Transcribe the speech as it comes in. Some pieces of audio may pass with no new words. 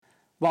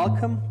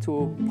Welcome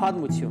to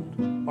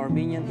Padmutyun,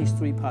 Armenian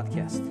History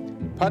Podcast.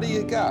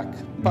 Padiyagak,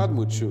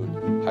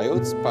 Padmuchun,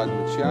 Hayots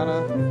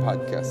Padmuchiana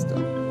Podcasta.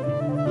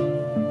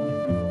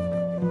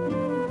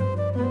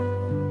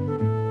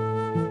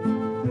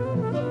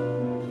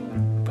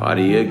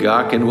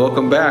 Padiyagak, and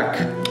welcome back.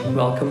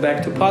 Welcome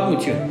back to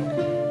Padmutyun.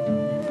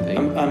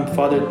 I'm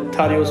Father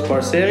Tadios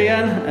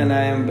Barserian, and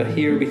I am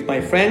here with my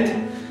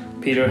friend,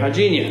 Peter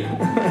Hajinian.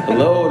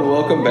 Hello, and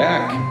welcome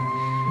back.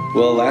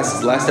 Well,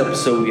 last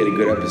episode, we had a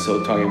good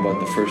episode talking about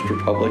the First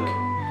Republic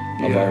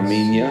of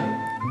Armenia.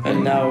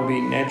 And now we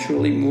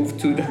naturally move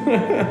to the...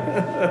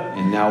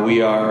 And now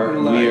we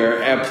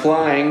are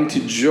applying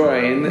to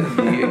join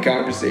the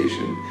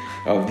conversation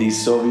of the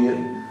Soviet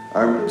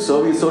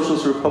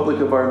Socialist Republic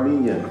of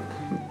Armenia.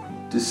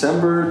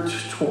 December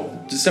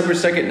 2nd,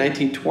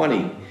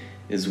 1920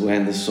 is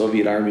when the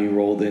Soviet army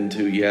rolled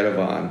into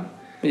Yerevan.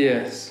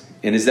 Yes.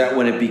 And is that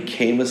when it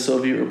became a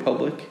Soviet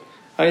republic?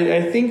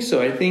 I think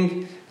so. I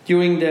think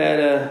during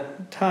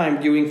that time,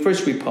 during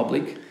First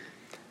Republic,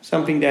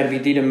 something that we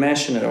didn't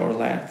mention at our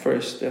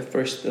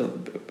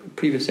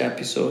previous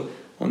episode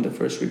on the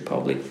First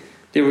Republic,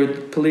 there were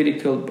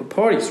political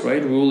parties,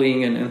 right,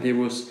 ruling, and there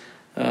was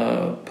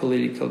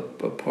political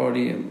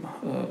party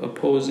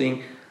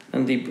opposing,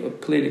 and the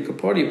political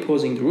party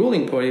opposing the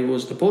ruling party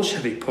was the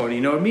Bolshevik party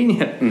in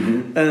Armenia,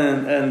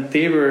 and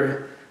they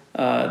were.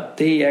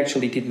 They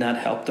actually did not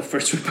help the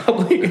First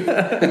Republic,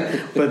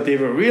 but they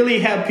were really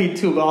happy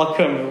to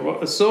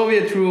welcome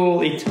Soviet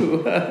rule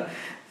into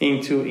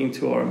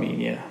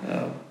Armenia.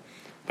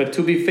 But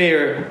to be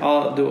fair,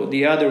 all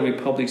the other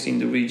republics in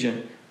the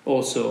region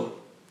also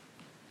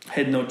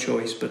had no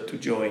choice but to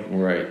join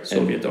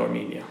Soviet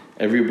Armenia.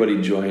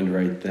 Everybody joined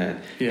right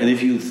then. Yeah. And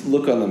if you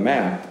look on the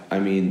map, I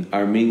mean,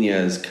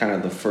 Armenia is kind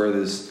of the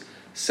furthest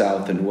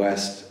south and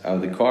west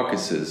of the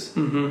Caucasus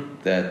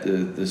that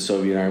the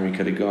Soviet army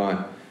could have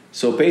gone.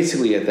 So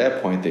basically at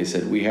that point they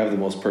said, we have the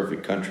most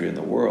perfect country in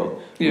the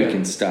world. We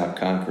can stop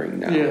conquering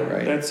now,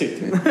 right? That's it.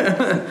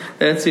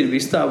 That's it. We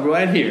stop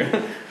right here.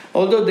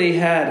 Although they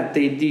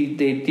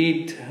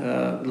did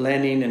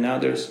Lenin and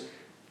others,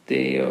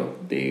 they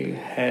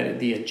had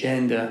the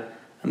agenda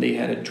and they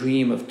had a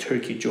dream of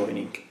Turkey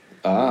joining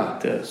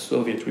the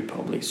Soviet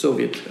Republic,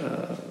 Soviet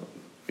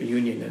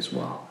Union as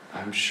well.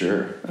 I'm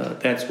sure.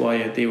 That's why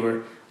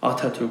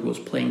Ataturk was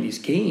playing these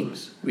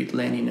games with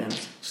Lenin and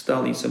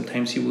Stalin.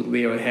 Sometimes he would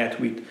wear a hat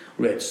with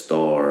red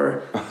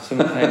star.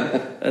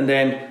 Sometimes, and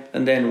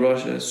then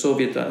Russia,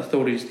 Soviet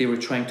authorities, they were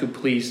trying to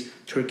please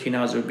Turkey and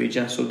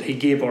Azerbaijan, so they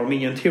gave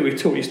Armenian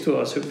territories to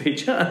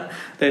Azerbaijan.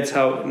 That's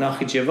how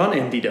Nakhichevan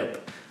ended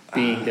up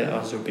being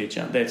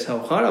Azerbaijan. That's how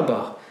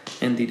Karabakh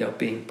ended up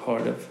being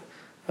part of.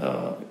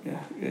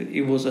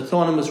 It was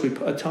autonomous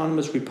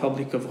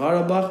Republic of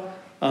Karabakh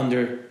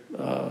under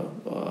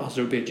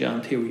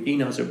Azerbaijan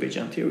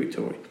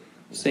territory.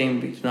 Same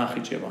with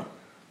Nakhichevan.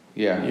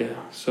 Yeah.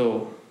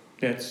 So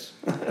that's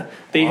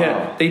they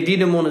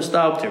didn't want to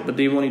stop there, but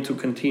they wanted to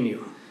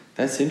continue.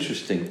 That's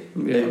interesting.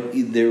 Yeah.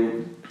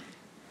 They're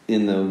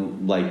in the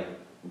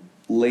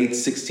late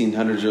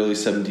 1600s, early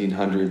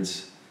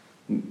 1700s.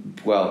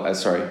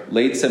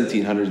 Late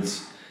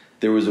 1700s.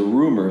 There was a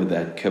rumor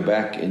that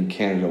Quebec and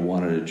Canada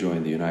wanted to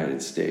join the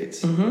United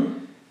States.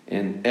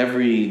 And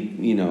every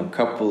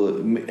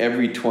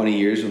 20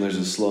 years when there's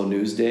a slow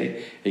news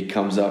day, it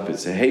comes up and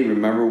says, hey,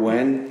 remember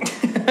when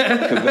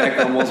Quebec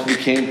almost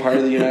became part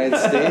of the United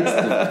States,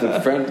 the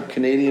French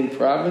Canadian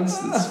province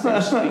that's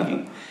French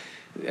speaking?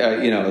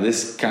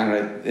 This kind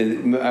of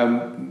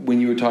when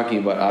you were talking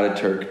about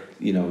Ataturk,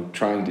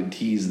 trying to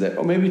tease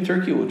that, maybe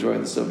Turkey will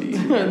join the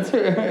Soviet Union.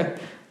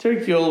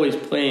 Turkey always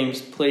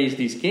plays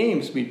these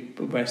games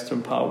with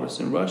Western powers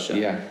in Russia.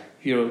 Yeah.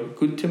 If you're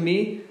good to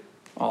me,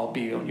 I'll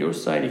be on your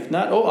side. If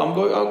not, I'll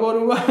go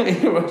to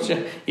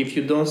Russia. If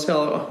you don't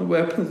sell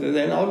weapons,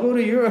 then I'll go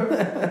to Europe.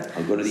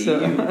 I'll go to the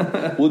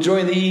EU. We'll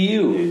join the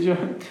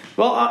EU.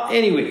 Well,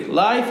 anyway,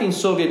 life in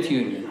Soviet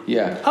Union.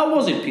 Yeah. How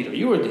was it, Peter?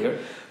 You were there.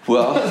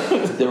 Well,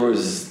 there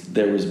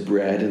was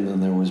bread, and then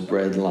there was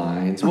bread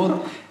lines.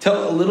 Well,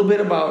 tell a little bit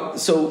about.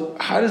 So,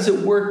 how does it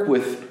work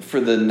for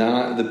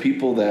the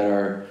people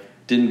that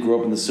didn't grow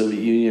up in the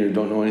Soviet Union or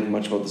don't know anything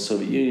much about the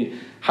Soviet Union?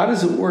 How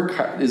does it work?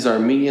 Is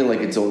Armenia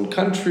like its own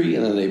country,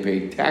 and then they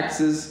pay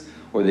taxes,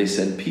 or they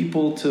send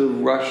people to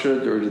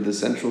Russia or to the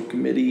Central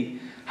Committee?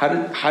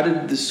 How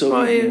did the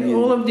Soviet Union?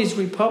 All of these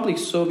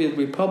Soviet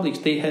republics,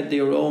 they had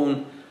their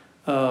own.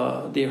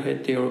 Government.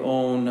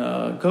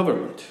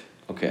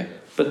 Okay.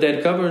 But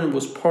that government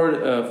was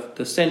part of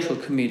the Central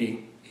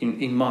Committee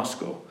in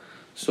Moscow.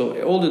 So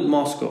all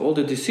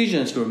the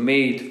decisions were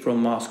made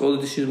from Moscow. All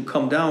the decisions would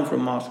come down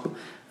from Moscow,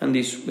 and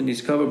these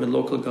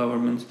local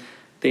governments,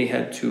 they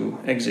had to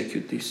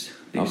execute these.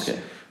 Okay.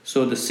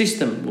 So the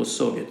system was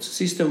Soviet. The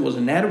system was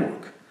a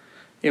network.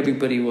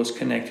 Everybody was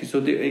connected. So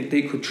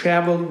they could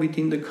travel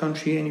within the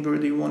country anywhere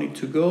they wanted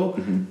to go.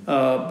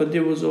 But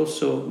there was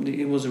also,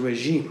 it was a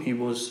regime.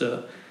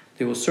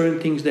 There were certain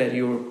things that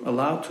you're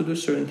allowed to do,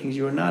 certain things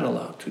you're not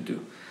allowed to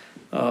do.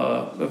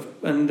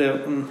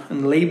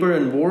 And labor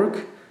and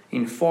work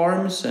in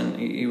farms, and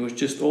it was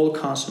just all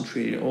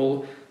concentrated,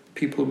 all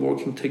people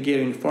working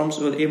together in farms,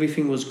 but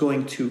everything was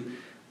going to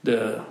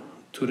the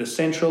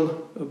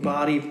central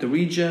body of the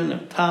region, a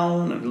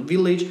town, a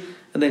village,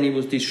 and then it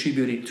was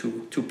distributed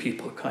to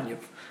people, kind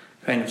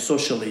of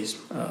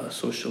socialism,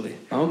 socially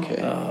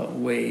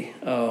way.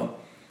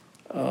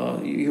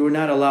 You were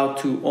not allowed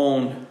to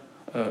own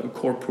a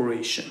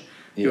corporation.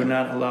 You're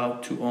not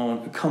allowed to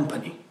own a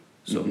company,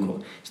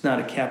 so-called. It's not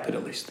a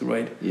capitalist,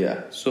 right?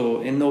 Yeah.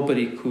 So, and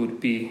nobody could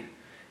be.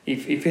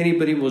 If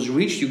anybody was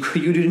rich,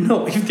 you didn't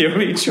know if they're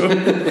rich or.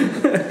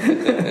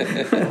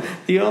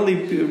 The only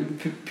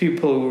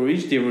people who were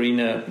rich, they were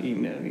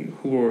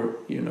who were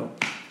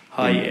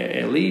high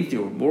elite.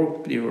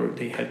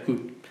 They had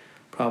good,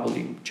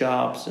 probably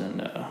jobs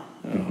and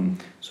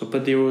so.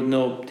 But there were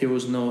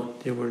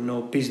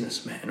no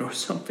businessmen or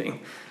something.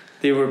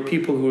 There were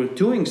people who were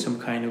doing some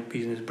kind of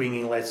business,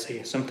 bringing, let's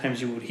say,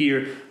 sometimes you would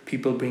hear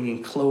people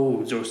bringing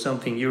clothes or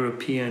something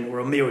European or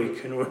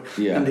American,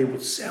 and they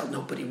would sell.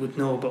 Nobody would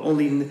know, but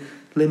only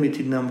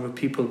limited number of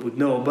people would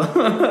know about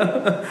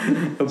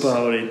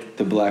it.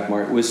 The black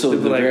market was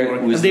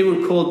they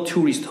were called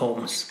tourist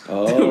homes.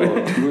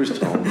 Oh, tourist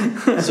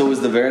homes. So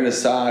was the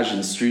vernissage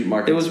and street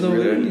markets? There was no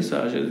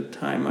vernissage at the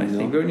time. I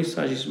think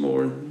vernissage is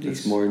more.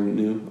 It's more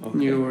new. Okay.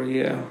 Newer,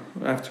 yeah.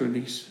 After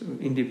this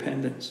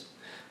independence.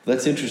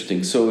 That's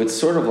interesting. So it's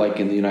sort of like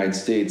in the United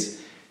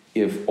States,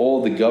 if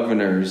all the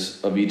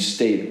governors of each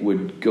state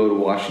would go to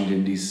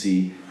Washington,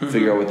 D.C.,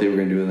 figure out what they were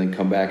going to do, and then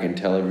come back and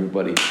tell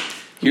everybody,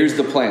 here's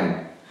the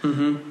plan.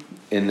 Mm-hmm.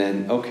 And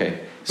then,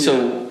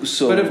 So,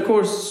 but of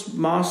course,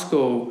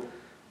 Moscow,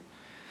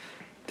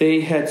 they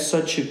had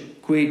such a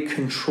great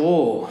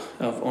control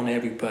on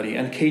everybody,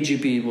 and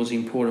KGB was an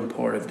important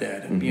part of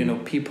that.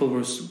 Mm-hmm. People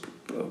were,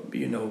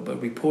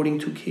 reporting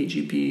to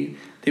KGB.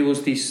 There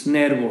was this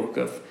network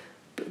of.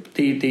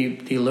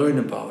 They learn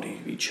about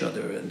each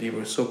other, and they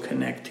were so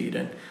connected,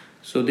 and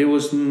so there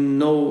was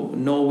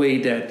no way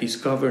that these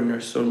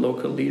governors or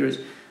local leaders,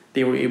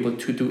 they were able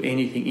to do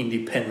anything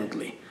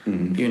independently.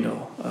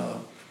 Mm-hmm.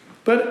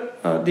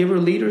 But they were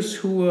leaders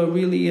who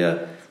really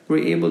were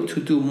able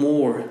to do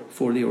more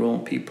for their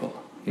own people.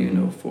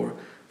 Mm-hmm.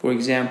 For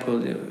example,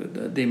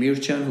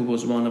 Demirchan, who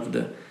was one of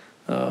the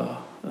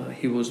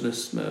he was the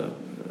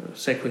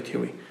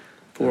secretary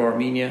for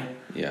Armenia.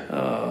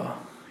 Yeah.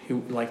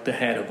 Like the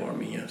head of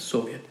Armenia,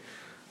 Soviet.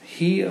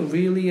 He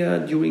really,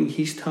 during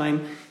his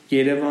time,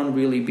 Yerevan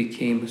really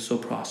became so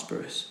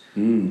prosperous.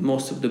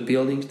 Most of the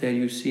buildings that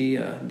you see,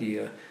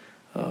 the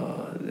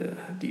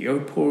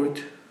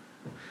airport,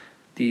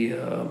 the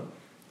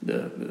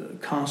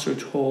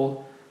concert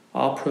hall,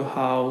 opera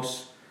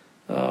house,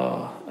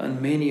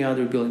 and many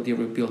other buildings, they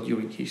were built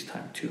during his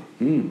time too.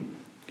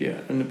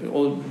 Yeah, and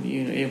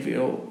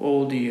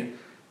all the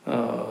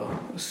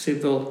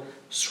civil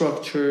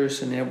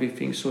structures and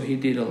everything. So he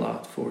did a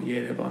lot for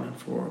Yerevan and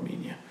for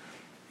Armenia.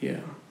 Yeah,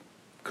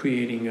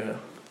 creating a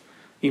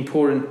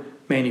important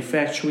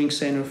manufacturing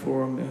center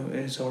for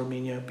as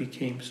Armenia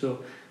became.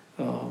 So,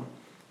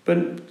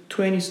 but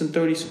 20s and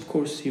 30s, of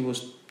course, he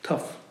was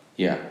tough.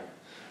 Yeah,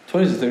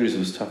 20s and 30s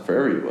was tough for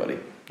everybody.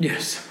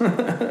 Yes.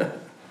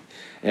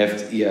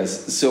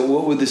 Yes. So,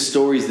 what were the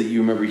stories that you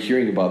remember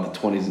hearing about the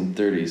 20s and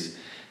 30s?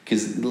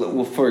 Because,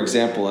 well, for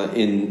example,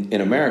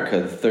 in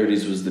America, the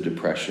 30s was the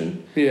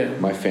Depression. Yeah.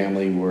 My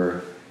family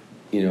were,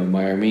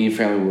 my Armenian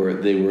family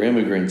were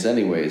immigrants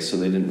anyway, so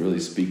they didn't really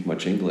speak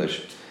much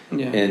English.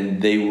 Yeah.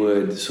 And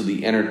so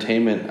the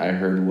entertainment I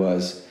heard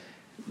was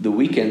the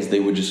weekends they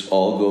would just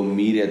all go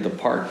meet at the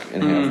park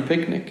and have a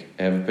picnic.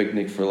 Have a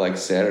picnic for like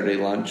Saturday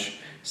lunch,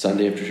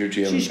 Sunday after church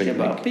you have Shish a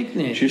picnic.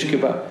 Picnic. Shish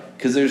kebab.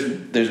 Because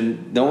there's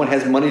no one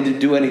has money to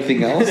do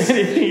anything else,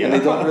 and they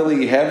don't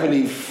really have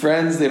any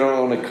friends. They don't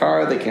own a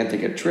car. They can't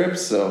take a trip,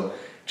 so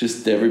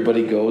just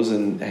everybody goes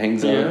and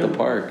hangs out at the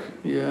park.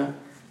 Yeah,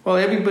 well,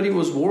 everybody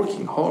was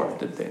working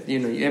hard at that.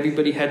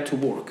 Everybody had to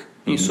work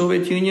in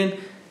Soviet Union.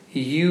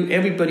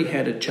 Everybody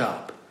had a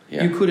job.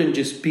 Yeah. You couldn't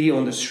just be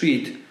on the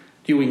street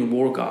during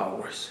work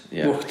hours,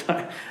 work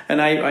time.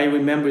 And I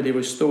remember there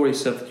were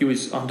stories of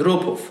U.S.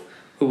 Andropov,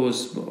 who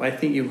was, I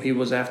think he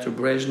was after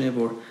Brezhnev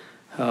or.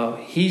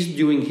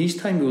 During his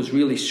time, he was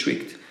really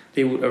strict.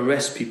 They would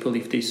arrest people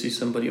if they see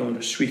somebody on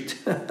the street.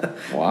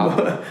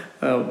 Wow.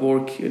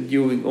 Work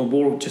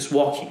just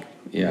walking.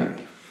 Yeah.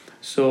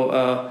 So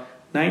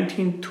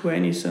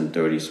 1920s and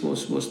 30s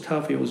was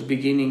tough. It was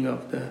beginning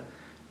of the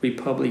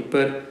republic,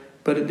 but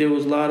there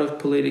was a lot of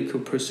political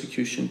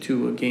persecution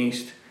too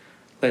against,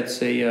 let's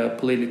say,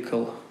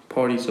 political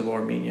parties of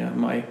Armenia.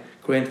 My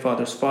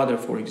grandfather's father,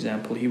 for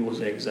example, he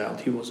was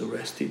exiled. He was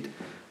arrested.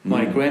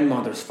 My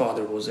grandmother's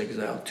father was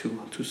exiled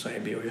to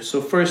Siberia.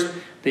 So first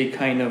they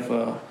kind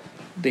of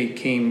they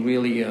came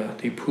really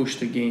they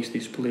pushed against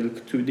these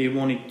political. They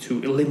wanted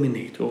to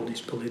eliminate all these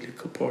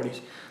political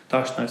parties,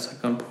 Dashnar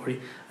Sakan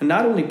party, and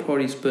not only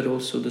parties but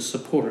also the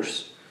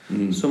supporters.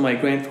 So my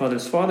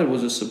grandfather's father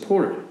was a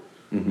supporter.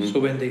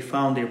 So when they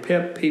found their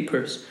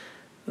papers,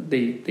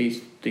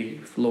 they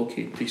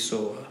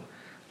saw a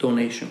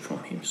donation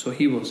from him. So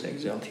he was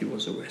exiled. He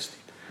was arrested.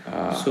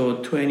 So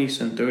 20s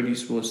and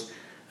 30s was,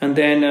 and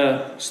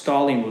then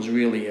Stalin was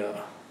really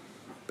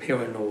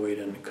paranoid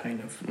and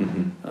kind of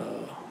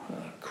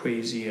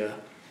crazy.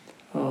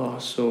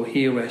 So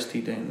he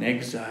arrested and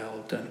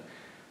exiled and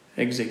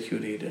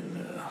executed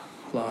a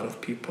lot of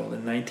people.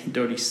 In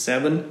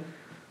 1937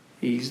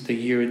 is the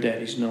year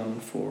that is known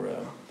for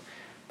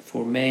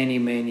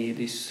many of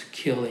these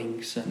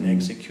killings and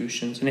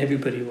executions, and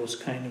everybody was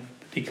kind of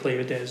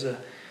declared as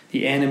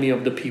the enemy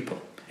of the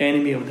people,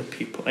 enemy of the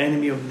people,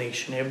 enemy of the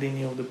nation,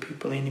 enemy of the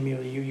people, enemy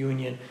of the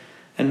union,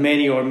 and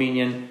many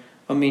Armenian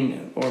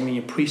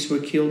priests were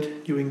killed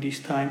during this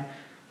time.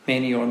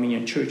 Many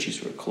Armenian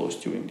churches were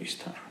closed during this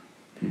time.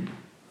 In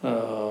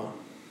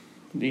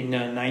the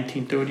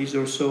 1930s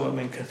or so,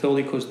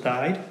 Catholicos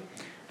died,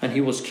 and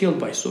he was killed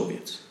by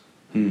Soviets.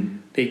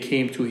 They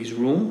came to his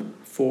room,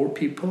 4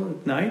 people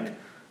at night,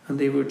 and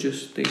they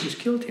just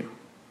killed him.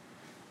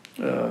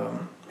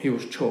 He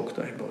was choked,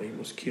 I believe,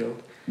 was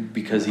killed.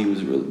 Because he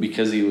was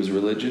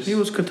religious? He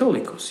was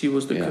Catholicos. He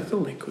was the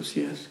Catholicos,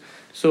 yes.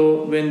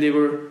 So when they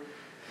were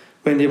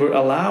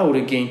allowed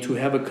again to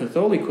have a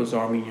Catholicos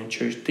Armenian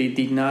church, they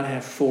did not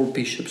have 4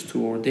 bishops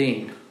to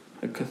ordain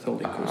a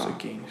Catholicos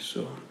again.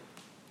 So,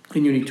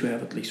 and you need to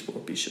have at least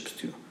 4 bishops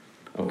to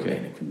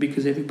ordain it,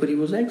 because everybody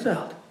was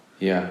exiled.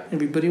 Yeah.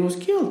 Everybody was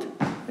killed.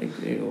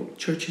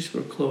 Churches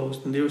were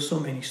closed, and there were so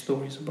many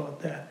stories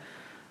about that.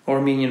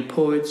 Armenian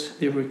poets,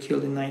 they were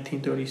killed in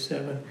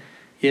 1937.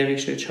 Erich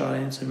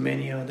Checharens and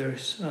many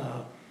others.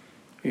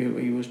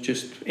 It was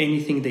just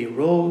anything they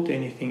wrote,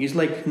 anything. It's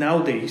like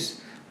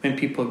nowadays when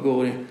people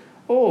go,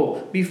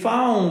 we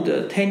found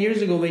 10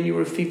 years ago when you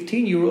were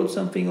 15, you wrote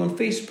something on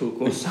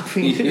Facebook or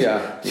something.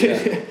 yeah.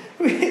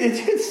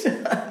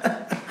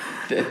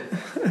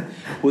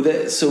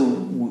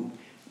 So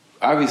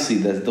obviously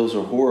those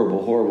are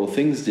horrible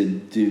things.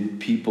 Did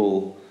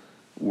people,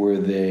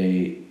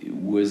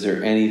 was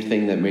there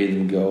anything that made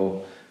them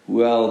go,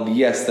 well,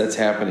 yes, that's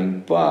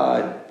happening,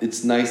 but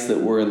it's nice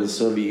that we're in the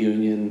Soviet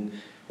Union?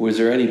 Was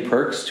there any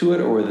perks to it,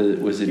 or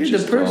was it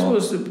just the perks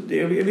was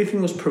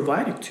everything was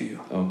provided to you.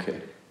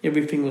 Okay.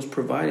 Everything was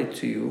provided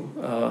to you.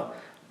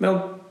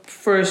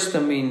 First,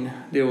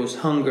 there was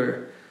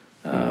hunger,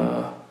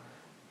 but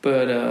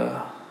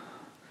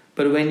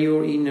when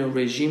you're in a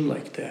regime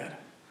like that,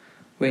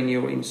 when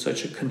you're in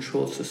such a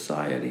controlled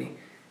society,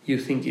 you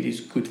think it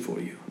is good for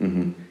you.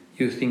 Mm-hmm.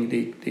 You think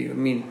they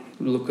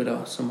look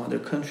at some other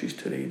countries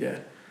today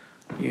that,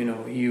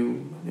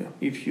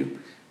 if you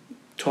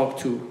talk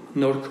to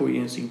North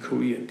Koreans in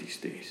Korea these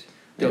days,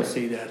 they'll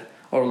say that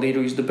our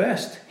leader is the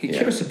best. He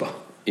cares about.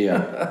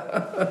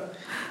 Yeah.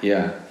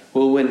 Yeah.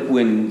 Well,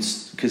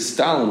 because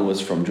Stalin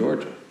was from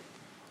Georgia.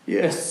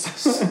 Yes.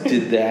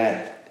 Did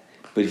that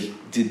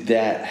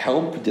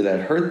help? Did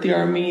that hurt the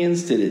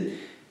Armenians? Did it?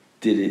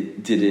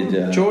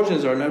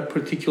 Georgians are not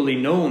particularly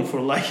known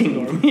for liking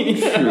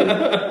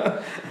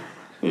Armenia.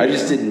 I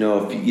just didn't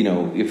know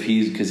if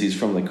because he's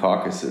from the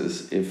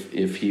Caucasus,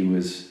 if he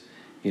was,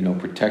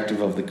 protective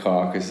of the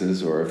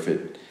Caucasus, or if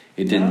it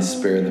didn't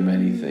spare them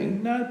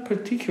anything. Not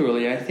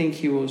particularly. I think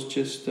he was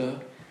just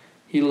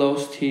he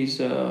lost his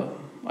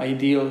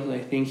ideals. I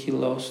think he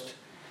lost.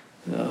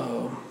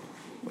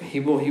 He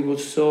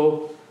was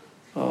so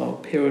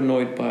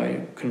paranoid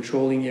by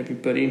controlling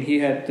everybody, and he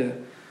had the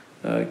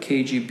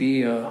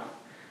KGB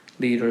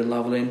leader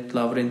Lavrent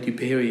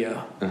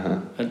Beria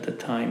at the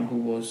time, who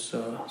was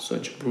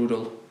such a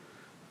brutal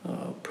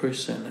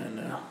person,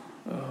 and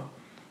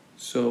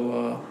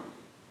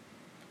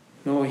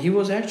no, he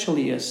was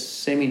actually a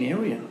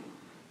seminarian.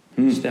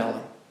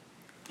 Stalin.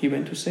 He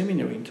went to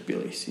seminary in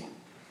Tbilisi,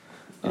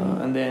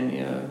 and then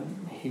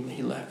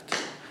he left.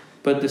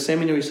 But the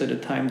seminaries at the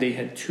time, they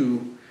had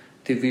 2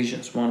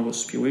 divisions. One was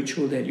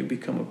spiritual, that you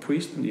become a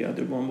priest, and the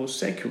other one was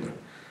secular.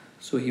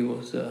 So he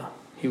was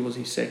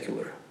in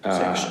secular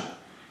section.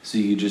 So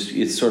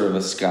it's sort of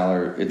a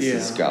scholar. It's a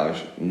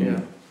scholarship.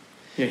 Mm.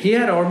 Yeah. He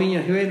had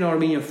an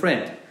Armenian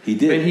friend. He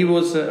did. When he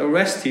was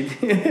arrested.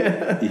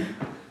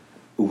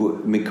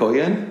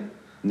 Mikoyan?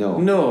 No.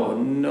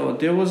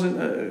 There was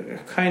a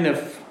kind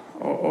of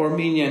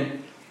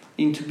Armenian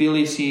in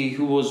Tbilisi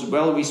who was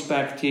well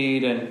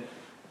respected, and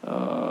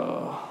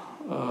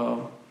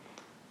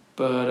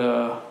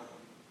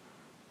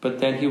but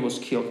then he was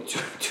killed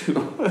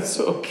too.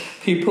 So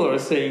people are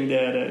saying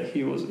that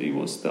he was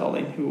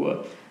Stalin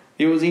who.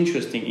 It was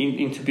interesting.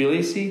 In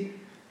Tbilisi,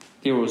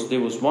 there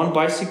was one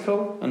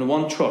bicycle and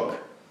one truck,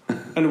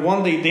 and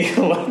one day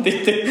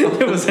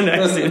there was an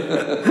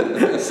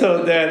accident.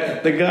 So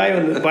that the guy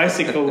on the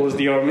bicycle was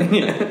the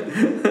Armenian.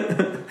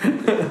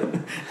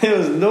 There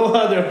was no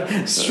other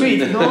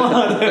street, no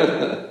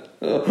other.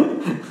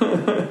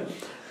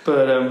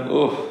 But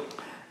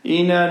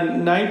in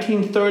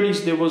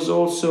 1930s, there was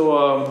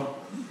also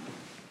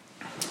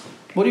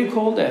what do you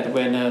call that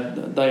when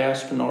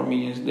diasporan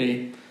Armenians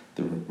the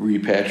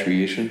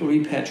repatriation.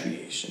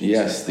 Repatriation.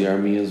 Yes, the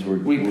Armenians were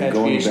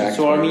going back.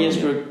 So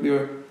Armenians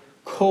were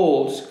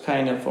called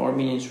kind of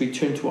Armenians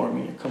return to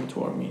Armenia, come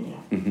to Armenia,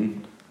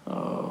 and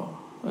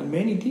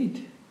many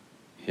did.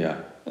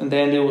 Yeah. and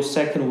then there was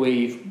second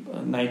wave,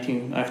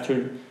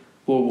 after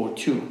World War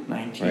II,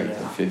 Right, the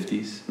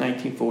 50s.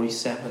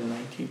 1947,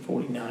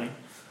 1949,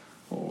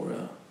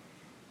 or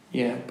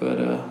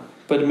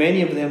but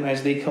many of them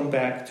as they come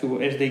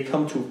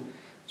to,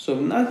 so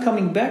not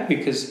coming back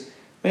because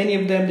many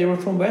of them they were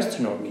from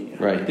Western Armenia.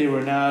 Right. They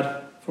were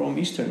not from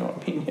Eastern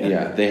Armenia.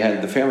 Yeah,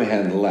 the family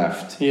hadn't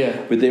left.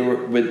 Yeah. But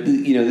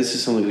this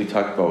is something we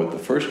talked about with the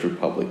First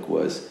Republic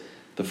was.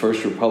 The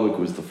First Republic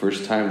was the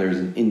first time there was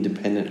an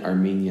independent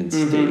Armenian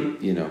state.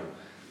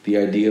 The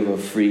idea of a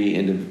free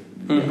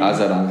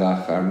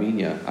Azadangakh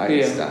Armenia,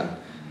 Agistan,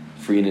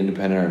 free and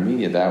independent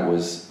Armenia, that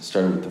was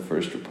started with the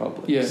First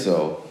Republic. Yeah.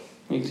 So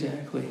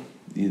exactly.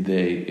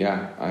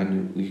 I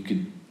knew you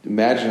could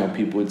imagine how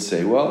people would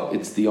say, well,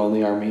 it's the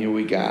only Armenia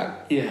we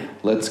got. Yeah.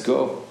 Let's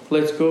go.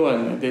 Let's go,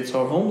 and it's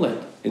our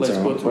homeland. Let's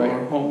go to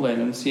our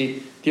homeland and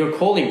see. They're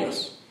calling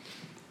us,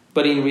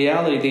 but in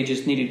reality, they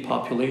just needed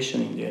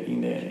population in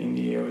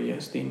the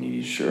areas. They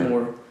needed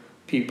more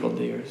people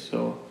there.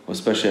 So,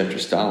 especially after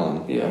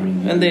Stalin. Yeah,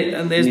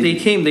 as they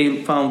came,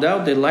 they found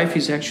out that life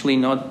is actually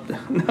not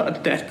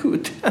that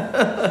good.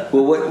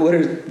 Well, what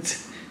are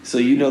so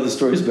you know the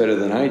stories better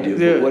than I do?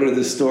 But what are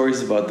the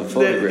stories about the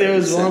photographs? There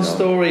was one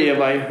story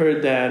of I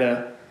heard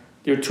that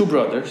there are two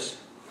brothers.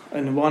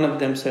 And one of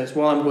them says,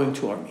 well, I'm going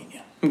to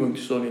Armenia. I'm going to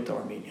Soviet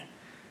Armenia.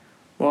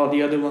 Well,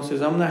 the other one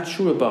says, I'm not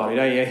sure about it.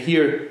 I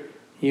hear,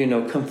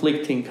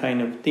 conflicting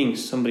kind of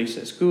things. Somebody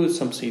says good,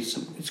 some say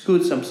it's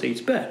good, some say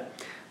it's bad.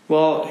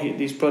 Well,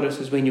 this brother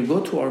says, when you go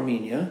to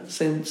Armenia,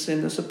 send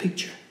us a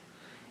picture.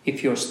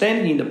 If you're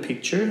standing in the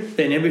picture,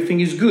 then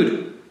everything is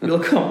good. We'll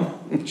come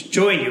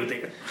join you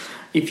there.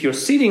 If you're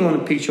sitting on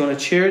a picture on a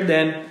chair,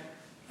 then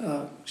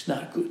it's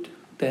not good.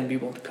 Then we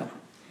won't come.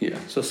 Yeah.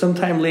 So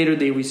sometime later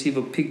they receive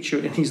a picture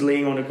and he's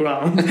laying on the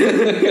ground.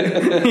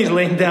 He's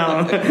laying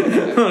down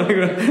on the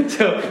ground.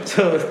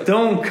 So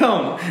don't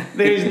come.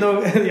 There is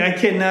no. I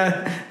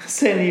cannot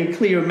send you a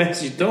clear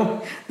message.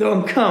 Don't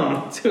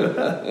come.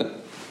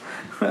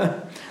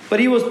 But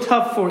it was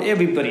tough for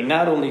everybody,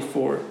 not only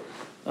for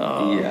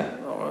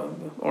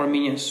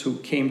Armenians who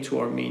came to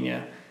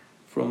Armenia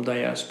from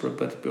diaspora,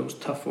 but it was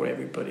tough for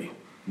everybody.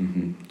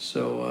 Mm-hmm.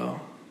 So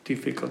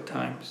difficult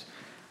times,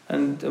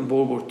 and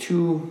World War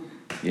II.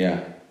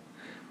 Yeah,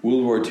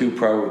 World War II,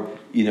 probably,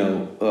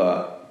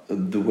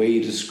 the way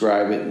you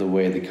describe it and the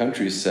way the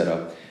country is set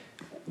up,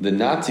 the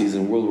Nazis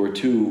in World War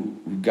II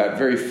got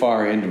very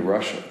far into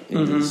Russia,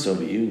 into the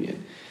Soviet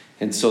Union.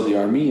 And so the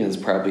Armenians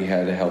probably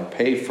had to help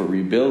pay for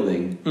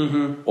rebuilding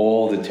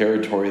all the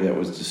territory that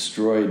was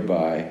destroyed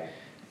by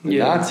the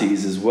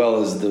Nazis, as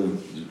well as the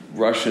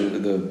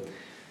Russian,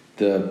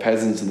 the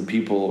peasants and the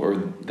people, or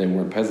they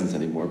weren't peasants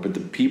anymore, but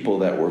the people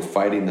that were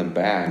fighting them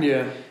back.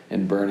 Yeah.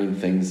 And burning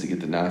things to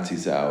get the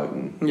Nazis out,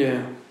 and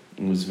it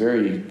was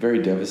very, very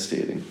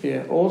devastating.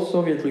 Yeah, all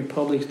Soviet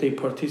republics, they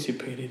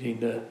participated in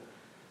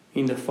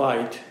the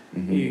fight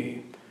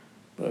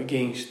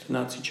against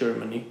Nazi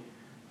Germany,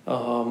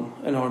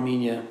 and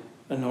Armenia,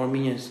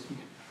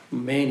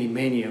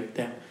 many of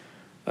them,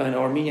 and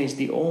Armenia is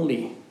the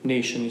only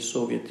nation in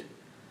Soviet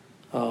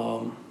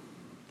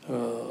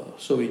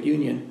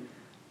Union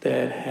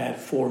that had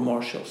 4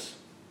 marshals.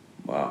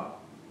 Wow.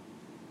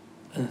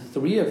 And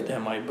 3 of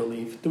them, I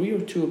believe, 3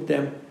 or 2 of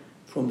them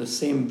from the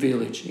same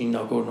village in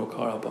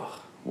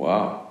Nagorno-Karabakh.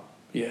 Wow.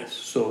 Yes,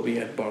 so we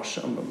had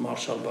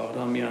Marshal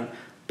Bahramian,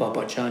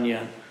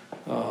 Babajanyan.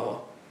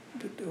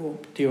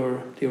 They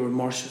were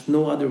marshals.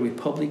 No other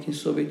republic in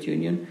Soviet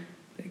Union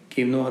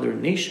gave, no other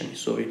nation in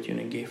Soviet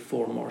Union gave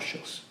 4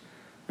 marshals.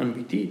 And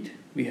we did.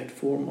 We had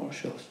 4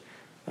 marshals.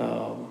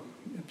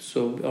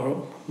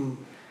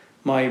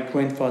 My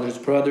grandfather's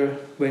brother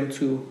went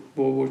to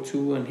World War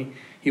II, and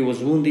he was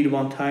wounded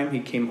one time. He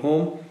came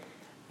home,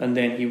 and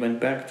then he went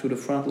back to the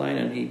front line,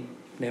 and he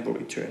never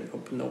returned.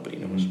 Nobody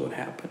knows what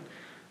happened.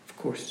 Of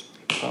course,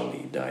 he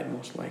probably died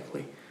most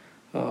likely.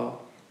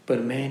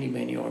 But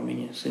many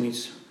Armenians, and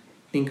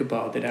think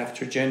about it,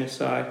 after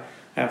genocide,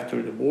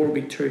 after the war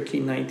with Turkey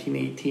in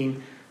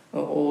 1918,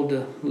 all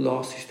the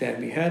losses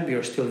that we had, we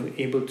are still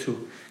able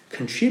to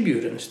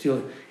contribute and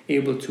still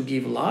able to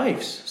give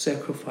lives,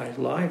 sacrifice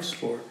lives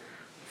for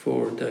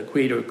the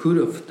greater good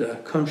of the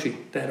country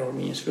that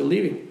Armenians were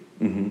living.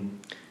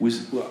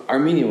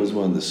 Armenia was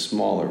one of the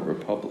smaller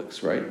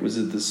republics, right? Was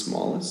it the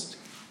smallest?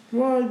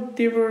 Well,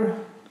 they were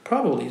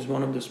probably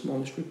one of the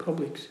smallest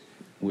republics.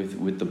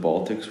 With the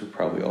Baltics were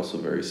probably also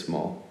very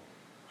small.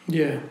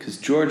 Yeah. Because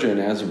Georgia and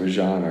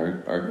Azerbaijan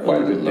are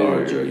quite a bit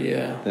larger,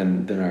 bigger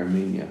than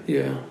Armenia.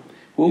 Yeah.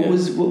 What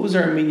was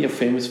Armenia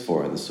famous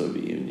for in the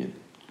Soviet Union?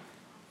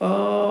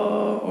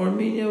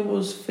 Armenia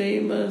was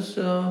famous.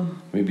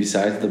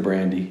 Besides the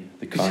brandy,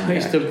 the cognac.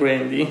 Besides the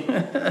brandy.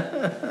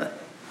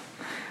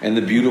 And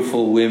the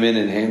beautiful women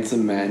and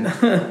handsome men.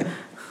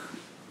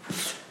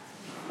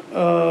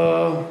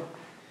 Well,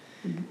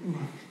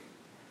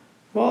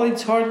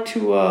 it's hard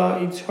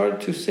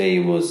to say.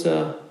 It was.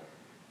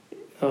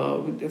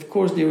 Of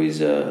course, there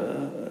is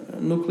a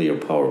nuclear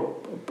power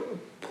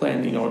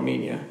plant in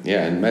Armenia.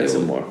 Yeah, in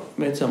Metsamor.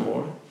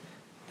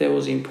 that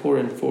was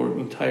important for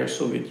entire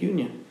Soviet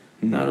Union,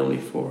 not only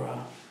for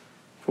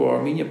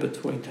Armenia, but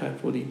for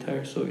the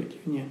entire Soviet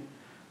Union.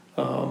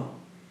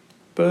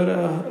 But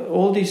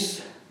all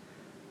these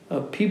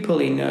people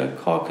in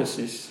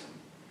Caucasus,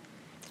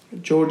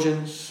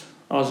 Georgians,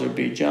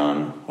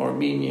 Azerbaijan,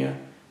 Armenia,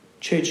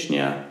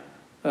 Chechnya,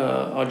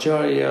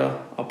 Algeria,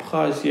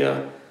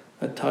 Abkhazia,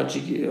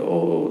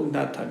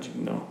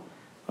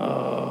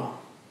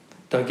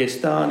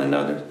 Dagestan and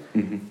others,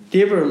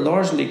 they were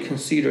largely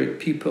considered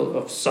people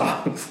of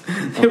South.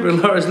 They were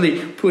largely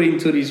put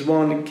into this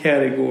one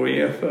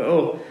category of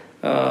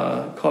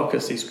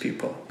Caucasus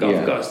people,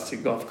 Kafkas.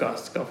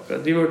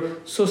 They were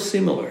so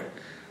similar.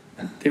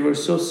 It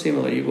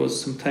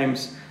was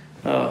sometimes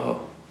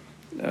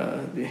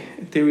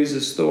there is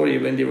a story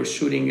when they were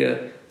shooting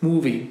a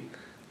movie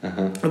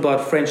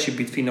about friendship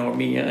between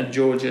Armenia and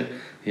Georgia.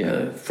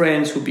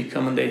 Friends who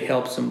become and they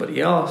help somebody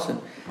else,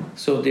 and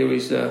so there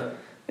is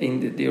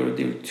there were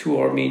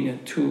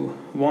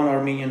one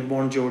Armenian,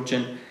 one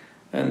Georgian,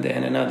 and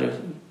then another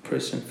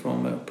person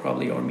from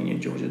probably Armenia,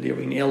 Georgia. They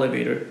were in the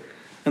elevator,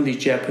 and these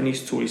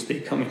Japanese tourists, they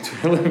come into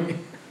the elevator.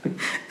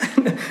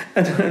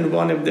 And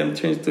one of them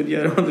turns to the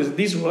other one and says,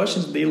 these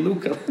Russians, they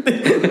look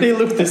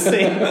the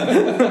same.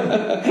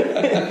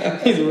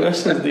 These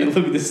Russians, they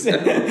look the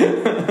same.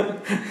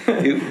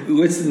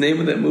 What's the name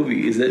of that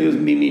movie? It was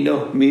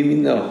Mimino.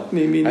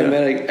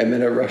 I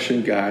met a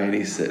Russian guy, and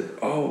he said,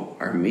 "Oh,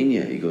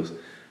 Armenia." He goes,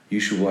 "You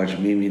should watch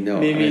Mimino."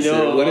 Mimino. I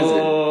said, "What is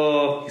it?"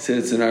 He said,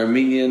 "It's an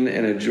Armenian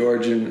and a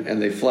Georgian,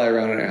 and they fly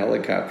around in a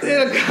helicopter."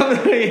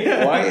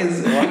 Yeah. Why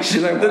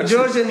should I watch The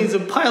Georgian is a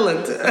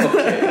pilot,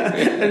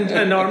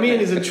 and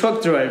Armenian is a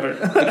truck driver.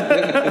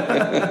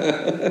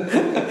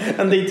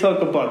 And they talk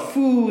about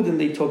food, and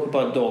they talk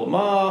about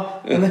dolma,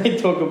 and they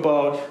talk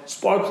about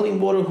sparkling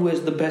water. Who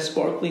has the best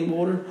sparkling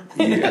water?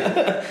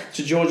 Yeah.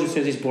 So Georgian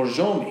says it's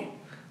Borjomi.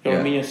 The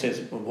Armenian says,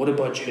 well, what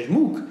about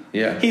Jermuk?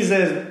 Yeah. He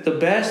says the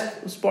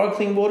best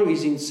sparkling water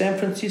is in San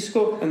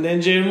Francisco, and then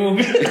Jermuk.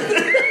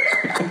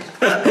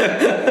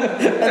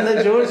 And the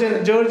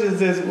Georgian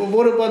says, well,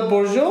 what about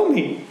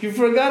Borjomi? You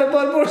forgot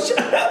about Borjomi.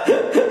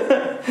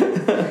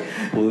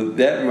 Well,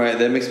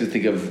 that makes me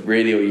think of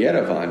Radio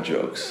Yerevan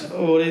jokes.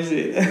 What is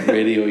it?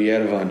 Radio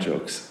Yerevan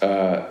jokes.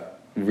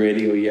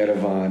 Radio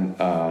Yerevan.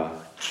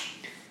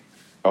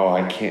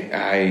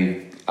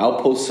 I'll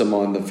post some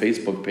on the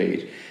Facebook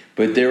page.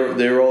 But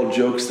they're all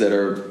jokes that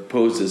are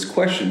posed as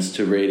questions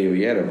to Radio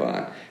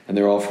Yerevan, and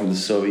they're all from the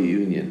Soviet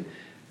Union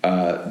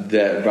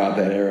about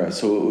that era.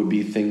 So it would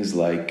be things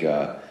like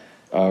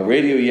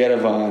Radio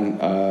Yerevan.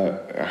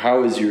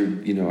 How is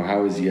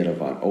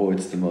Yerevan? Oh,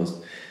 it's the most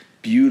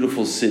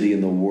beautiful city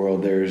in the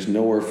world. There's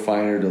nowhere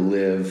finer to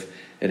live.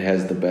 It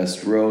has the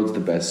best roads,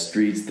 the best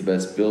streets, the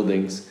best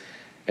buildings.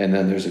 And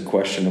then there's a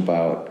question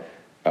about.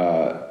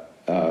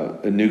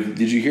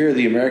 Did you hear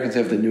the Americans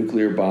have the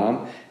nuclear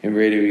bomb? And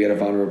Radio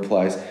Yerevan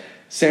replies,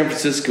 San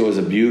Francisco is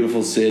a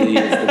beautiful city.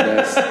 It's the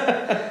best.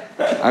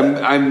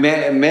 I'm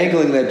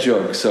mangling that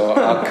joke, so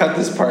I'll cut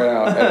this part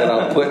out and then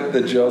I'll put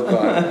the joke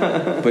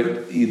on. But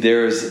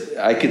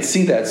I could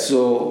see that.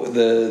 So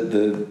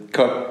the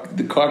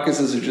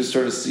Caucasus are just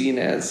sort of seen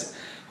as,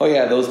 oh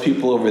yeah, those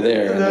people over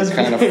there. And it's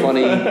kind of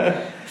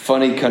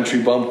funny country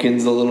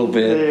bumpkins a little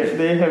bit.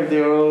 They have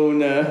their own.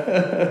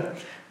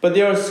 But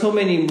there are so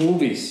many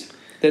movies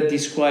that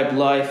describe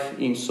life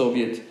in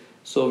Soviet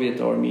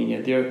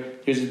Armenia.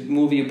 There's a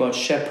movie about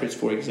shepherds,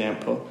 for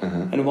example,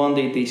 and one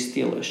day they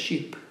steal a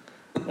sheep,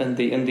 and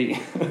they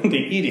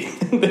eat it,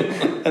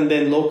 and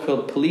then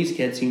local police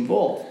gets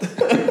involved.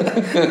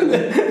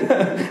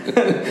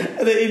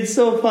 It's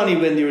so funny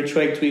when they were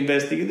trying to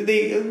investigate.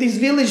 These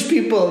village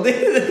people,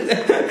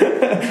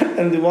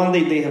 and one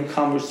day they have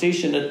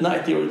conversation at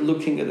night. They were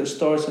looking at the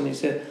stars, and they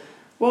said,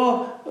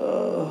 well,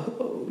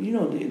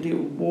 they're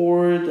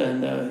bored,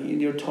 and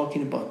they're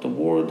talking about the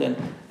world, and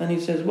he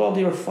says, well,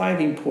 there are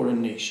 5 important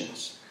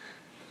nations.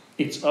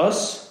 It's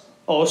us,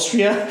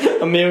 Austria,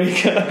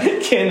 America,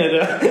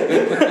 Canada.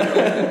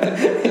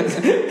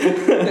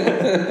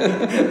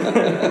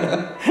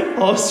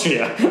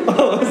 Austria.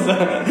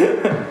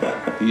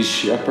 These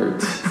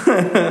shepherds.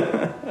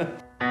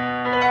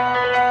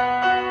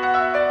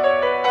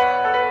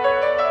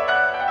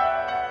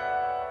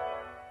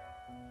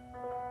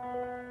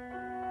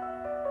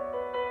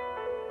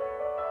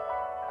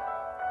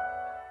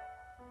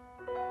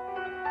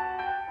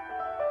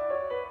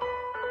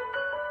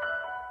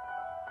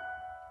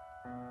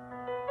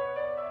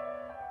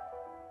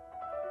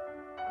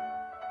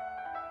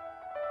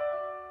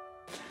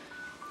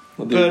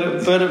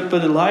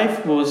 But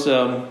life was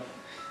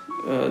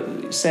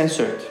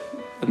censored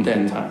at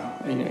that time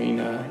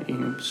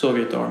in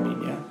Soviet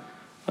Armenia.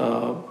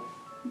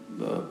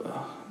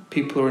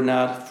 People were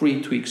not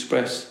free to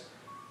express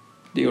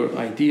their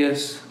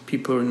ideas.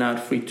 People were not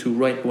free to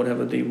write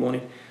whatever they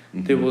wanted.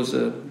 There was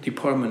a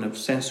department of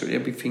censor.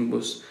 Everything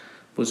was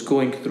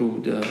going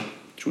through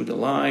the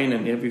line,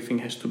 and everything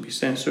has to be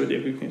censored.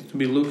 Everything has to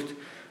be looked.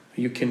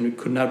 You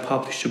could not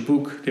publish a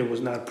book that was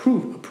not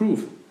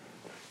approved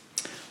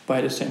by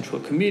the Central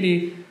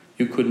Committee.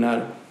 You could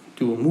not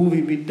do a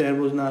movie that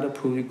was not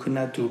approved. You could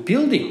not do a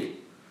building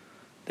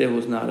that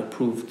was not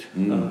approved.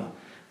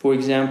 For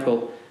example,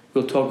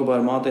 we'll talk about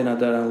Mate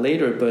Nadaran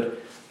later, but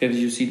as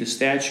you see the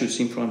statues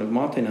in front of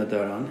Mate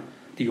Nadaran,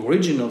 the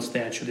original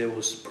statue that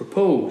was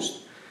proposed,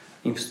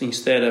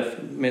 instead of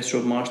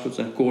Mesrop Mashtots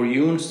and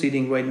Goryun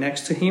sitting right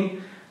next to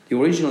him, the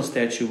original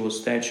statue was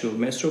statue of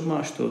Mesrop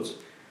Mashtots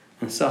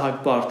and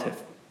Sahak Bartev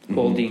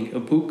holding a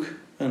book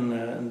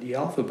and the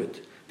alphabet,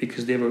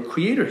 because they were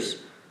creators,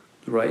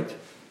 right?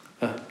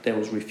 That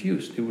was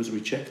refused. It was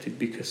rejected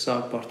because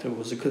Sahak Bartev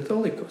was a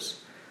Catholicos,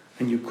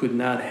 and you could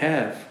not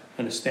have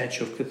a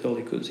statue of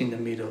Catholicos in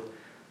the middle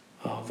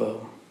of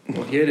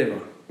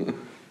Yerevan.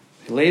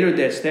 Later,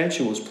 that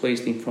statue was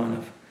placed in front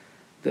of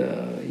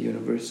the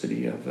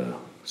University of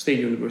State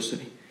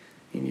University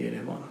in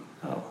Yerevan.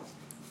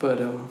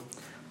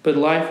 But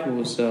life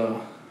was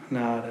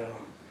not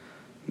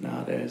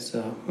as.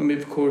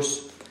 Of course,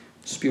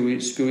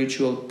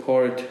 spiritual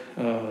part.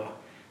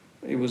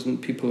 It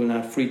wasn't. People were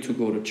not free to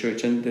go to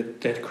church, and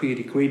that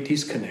created a great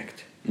disconnect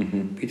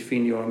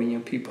between the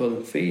Armenian people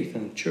and faith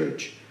and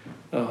church.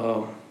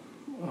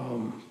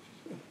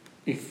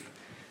 If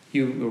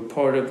you were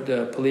part of the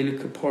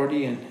political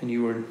party and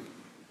you were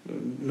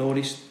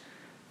noticed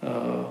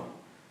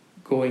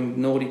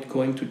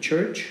going to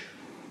church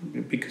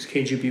because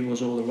KGB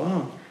was all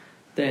around,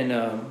 then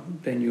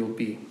you'll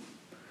be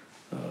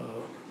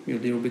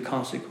there will be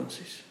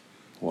consequences.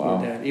 Wow.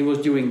 For that. It was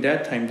during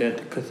that time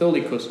that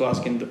Catholicos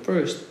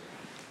Vasquez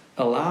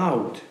I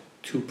allowed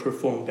to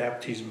perform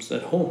baptisms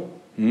at home.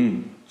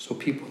 So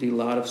people did a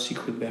lot of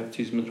secret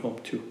baptism at home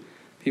too.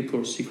 People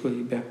were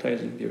secretly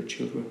baptizing their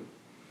children.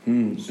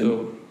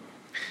 So,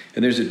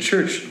 and there's a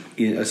church,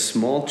 a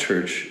small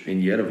church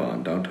in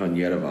Yerevan, downtown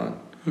Yerevan,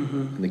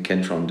 in the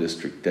Kentron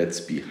district. That's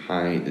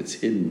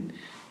hidden,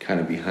 kind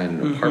of behind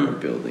an apartment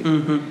building.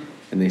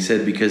 And they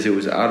said because it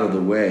was out of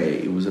the way,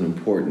 it was an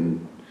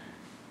important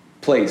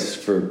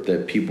place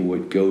that people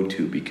would go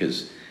to,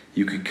 because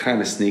you could kind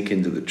of sneak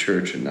into the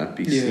church and not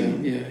be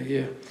seen.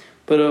 Yeah.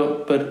 But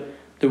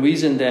the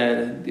reason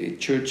that the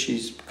church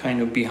is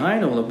kind of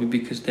behind all of it,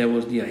 because that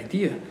was the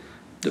idea.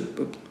 The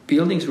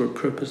buildings were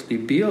purposely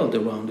built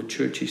around the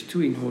churches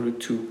too, in order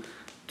to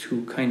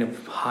kind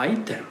of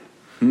hide them.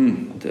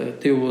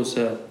 There was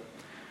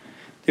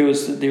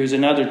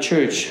another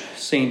church,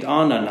 Saint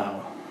Anna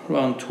now,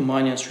 around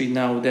Tumanian Street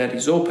now, that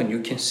is open.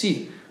 You can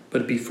see.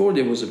 But before,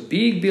 there was a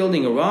big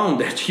building around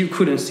that. You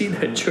couldn't see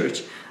that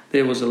church.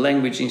 There was a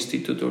language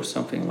institute or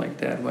something like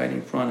that right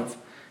in front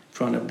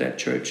of that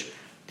church.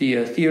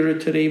 The theater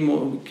today,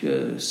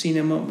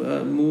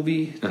 cinema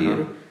movie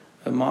theater,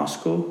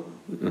 Moscow,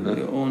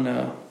 on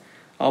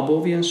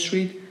Albovian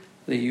Street,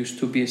 there used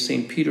to be a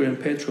St. Peter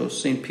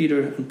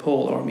and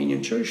Paul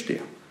Armenian church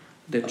there.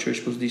 That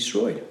church was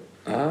destroyed.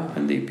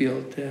 And they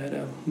built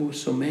that.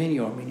 So many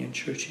Armenian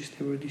churches,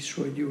 they were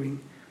destroyed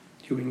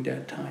during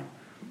that time.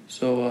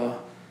 So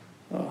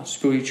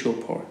spiritual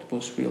part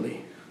was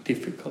really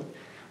difficult.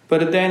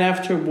 But then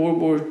after World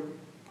War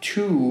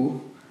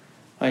II,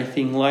 I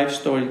think life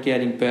started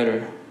getting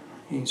better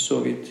in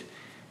Soviet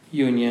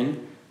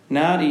Union.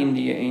 Not in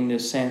the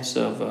sense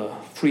of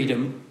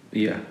freedom.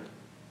 Yeah.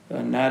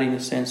 Not in the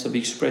sense of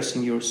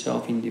expressing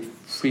yourself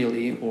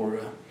freely or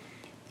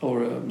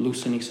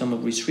loosening some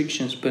of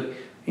restrictions, but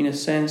in a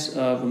sense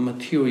of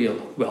material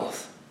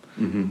wealth,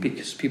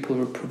 because people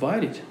were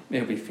provided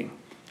everything.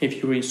 If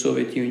you were in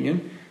Soviet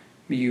Union,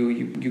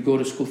 you go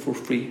to school for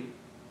free.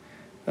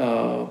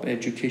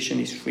 Education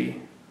is free.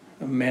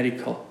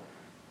 Medical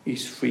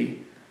is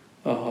free.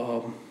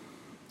 You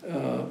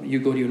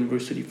go to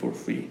university for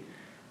free.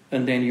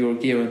 And then you're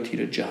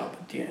guaranteed a job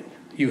at the end.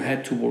 You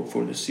had to work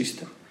for the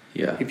system.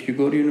 Yeah. If you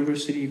go to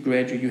university, you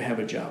graduate, you have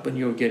a job, and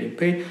you're getting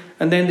paid.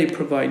 And then they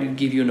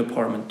give you an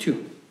apartment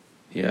too.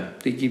 Yeah.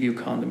 They give you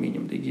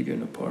condominium, they give you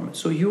an apartment.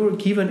 So you were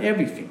given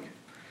everything.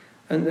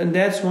 And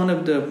that's one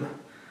of the...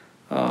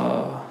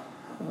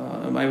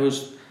 I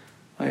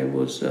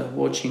was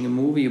watching a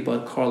movie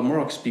about Karl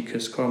Marx,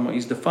 because Karl Marx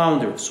is the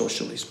founder of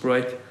socialism,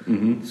 right?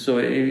 So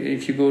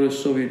if you go to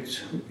Soviet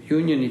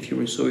Union, if you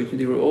were in Soviet Union,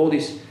 there were all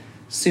these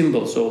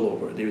symbols all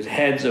over. There's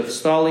heads of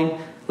Stalin,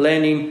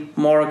 Lenin,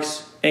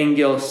 Marx,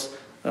 Engels,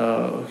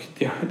 and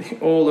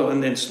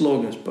then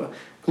slogans. But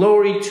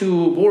glory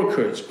to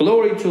workers,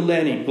 glory to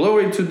Lenin,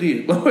 glory to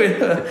this, glory.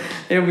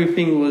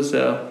 Everything was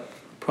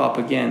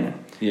propaganda.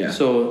 Yeah.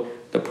 So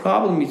the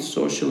problem with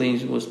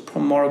socialism was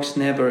Marx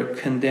never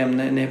condemned,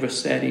 never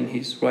said in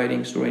his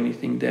writings or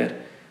anything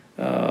that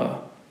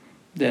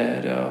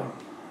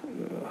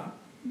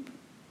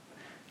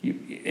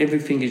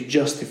everything is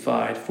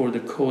justified for the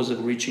cause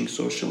of reaching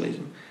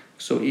socialism.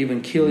 So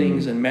even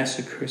killings and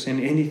massacres and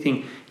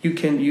anything,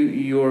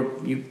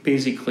 you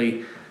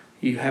basically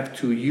have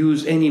to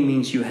use any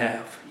means you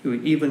have.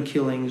 Even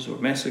killings or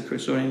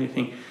massacres or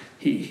anything,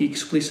 he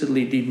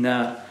explicitly did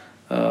not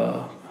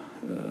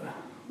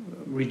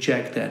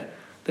reject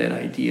that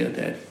idea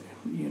that,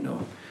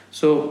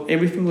 So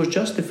everything was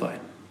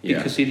justified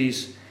because it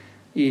is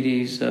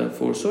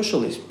for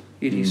socialism.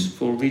 It is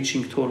for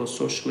reaching total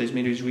socialism.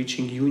 It is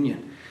reaching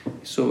union.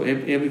 So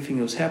everything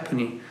was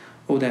happening.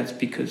 Oh, that's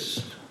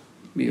because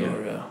we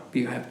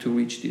have to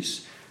reach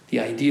the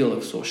ideal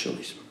of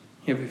socialism.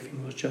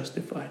 Everything was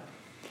justified.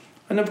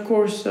 And of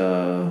course,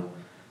 in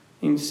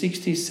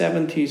 60s,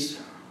 70s,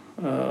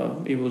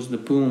 it was the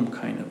boom,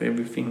 kind of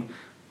everything,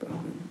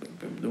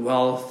 the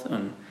wealth,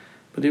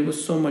 but there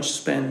was so much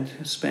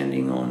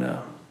spending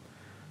on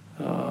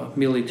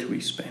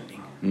military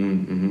spending.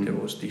 Mm-hmm. There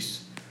was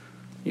this,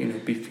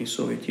 between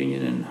Soviet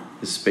Union and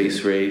the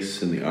space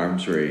race and the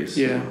arms race.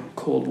 Yeah,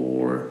 Cold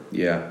War.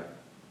 Yeah.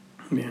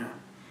 Yeah.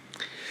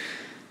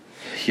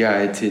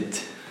 Yeah,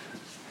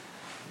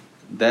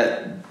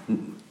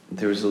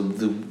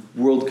 the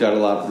world got a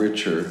lot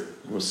richer.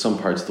 Well, some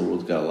parts of the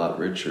world got a lot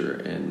richer,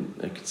 and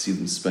I could see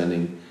them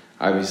spending.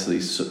 Obviously,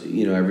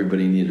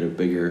 everybody needed a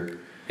bigger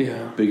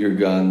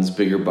guns,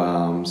 bigger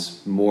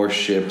bombs, more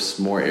ships,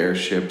 more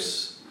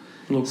airships,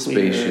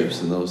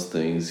 spaceships, and those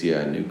things.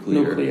 Yeah,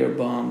 nuclear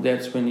bomb.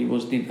 That's when it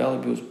was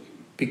developed. It was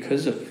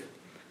because of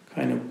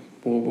kind of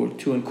World War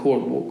II and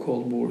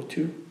Cold War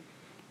II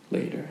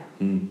later.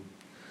 Mm.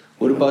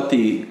 What about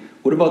the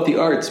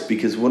arts?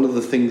 Because one of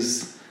the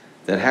things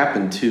that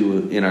happened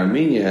too in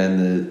Armenia in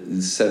the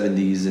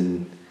 70s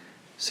and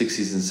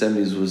 60s and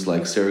 70s was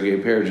like Sergei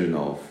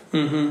Perjanov,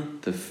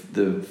 the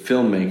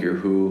filmmaker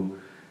who,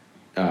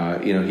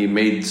 he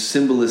made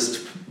symbolist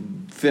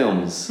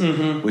films,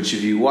 which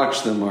if you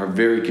watch them are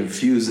very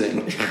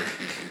confusing.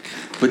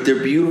 But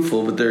they're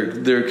beautiful, but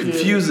they're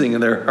confusing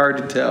and they're hard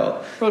to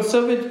tell. Well,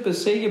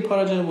 Sergei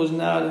Parajanov was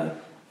not a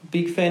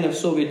big fan of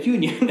Soviet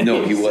Union.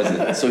 No, he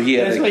wasn't. So he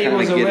had that's why he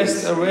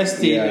was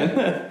arrested.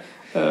 Yeah.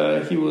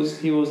 He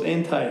was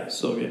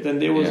anti-Soviet,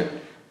 and there was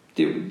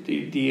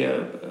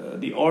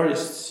the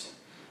artists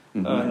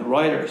and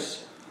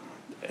writers.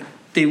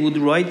 They would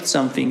write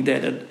something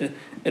that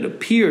it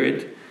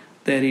appeared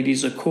that it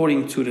is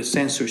according to the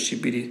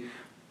censorship,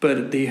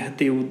 but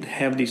they would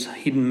have these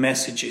hidden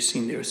messages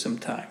in there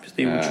sometimes.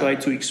 They would try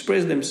to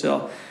express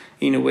themselves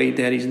in a way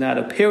that is not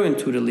apparent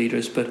to the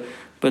leaders, but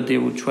they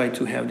would try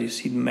to have these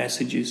hidden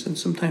messages, and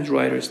sometimes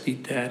writers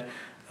did that.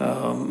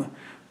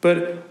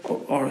 But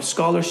our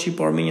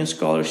Armenian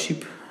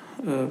scholarship,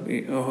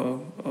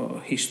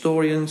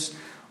 historians,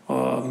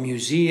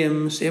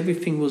 museums,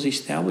 everything was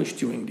established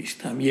during this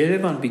time.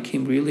 Yerevan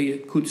became really a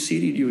good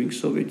city during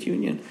Soviet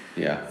Union.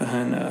 Yeah.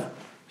 And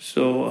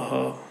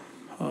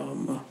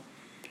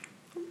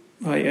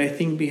I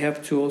think we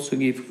have to also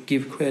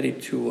give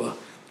credit to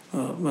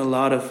a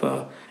lot of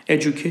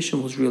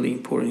education was really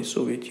important in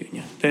Soviet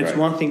Union. That's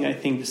one thing I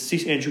think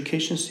the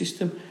education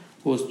system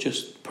was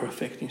just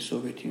perfect in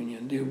Soviet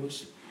Union.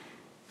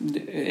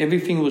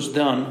 Everything was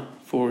done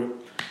for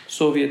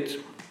Soviet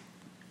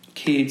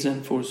kids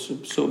and for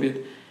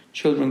Soviet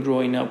children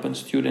growing up and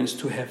students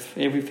to have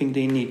everything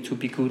they need to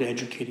be good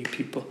educated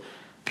people.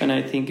 And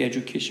I think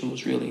education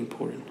was really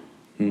important.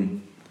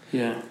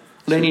 Yeah.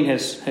 Lenin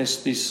has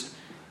this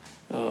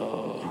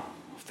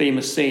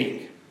famous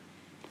saying,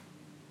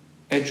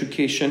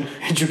 education,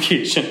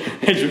 education,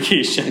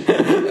 education.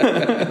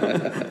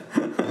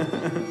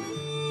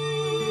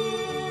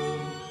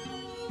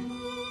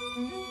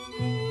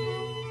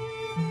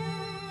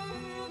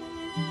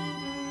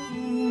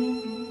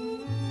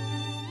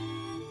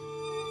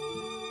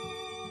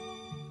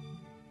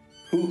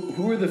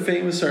 Who were the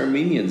famous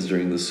Armenians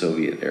during the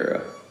Soviet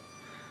era?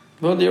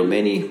 Well, there are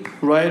many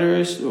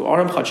writers.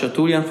 Aram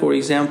Khachaturian, for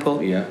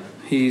example. Yeah.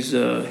 He's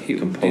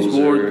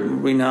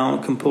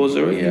world-renowned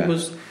composer. Yeah.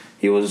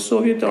 He was a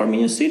Soviet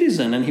Armenian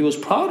citizen, and he was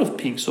proud of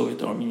being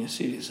Soviet Armenian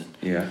citizen.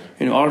 Yeah.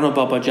 Arno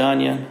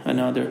Babajanian,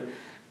 another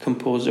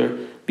composer.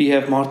 We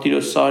have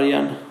Martiros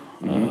Saryan,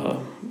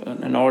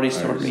 an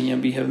artist,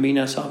 Armenian. We have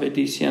Minas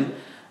Avedisian.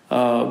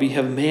 We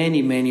have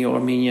many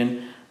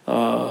Armenian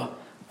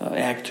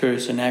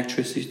actors and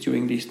actresses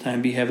during this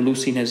time. We have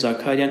Lucine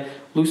Zakarian.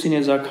 Lucine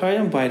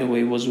Zakarian, by the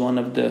way, was one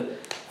of the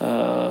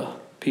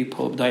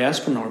people,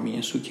 diaspora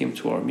Armenians who came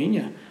to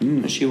Armenia.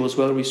 And she was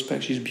well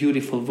respected. She's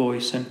beautiful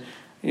voice, and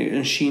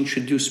she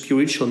introduced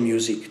spiritual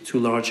music to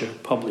larger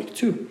public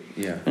too.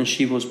 Yeah. And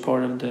she was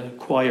part of the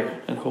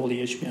choir at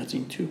Holy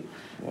Echmiadzin too.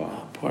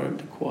 Wow. Part of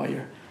the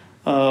choir.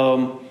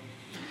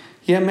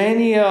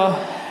 Many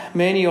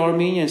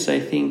Armenians, I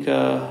think,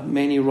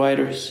 many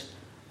writers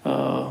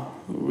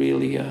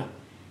really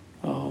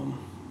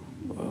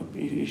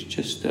it's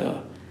just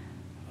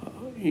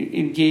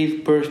it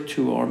gave birth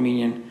to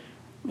Armenian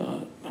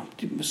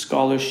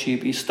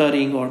scholarship,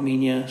 studying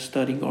Armenia,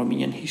 studying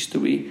Armenian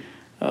history,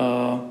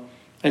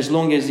 as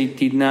long as it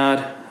did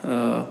not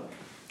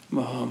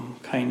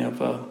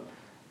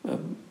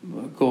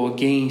go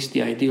against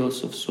the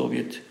ideals of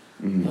Soviet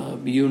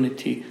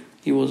unity.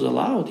 He was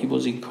allowed, he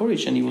was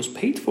encouraged, and he was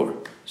paid for.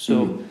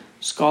 So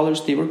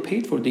scholars, they were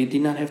paid for. They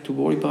did not have to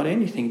worry about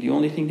anything. The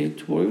only thing they had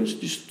to worry was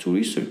just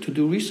to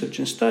do research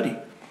and study.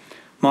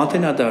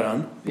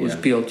 Matenadaran was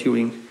built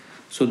during,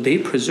 so they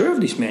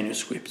preserved these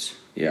manuscripts.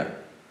 Yeah.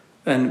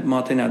 And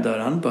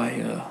Matenadaran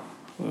by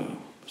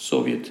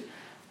Soviet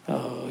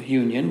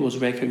Union was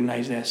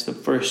recognized as the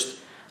first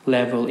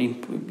level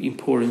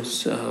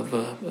importance of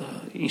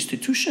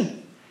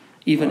institution.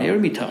 Even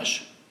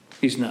Hermitage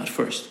was not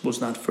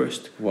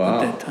first Wow.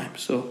 at that time.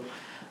 So,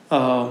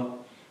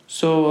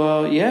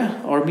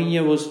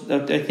 Armenia was.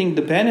 I think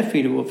the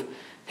benefit of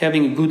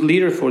having a good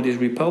leader for this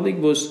republic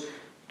was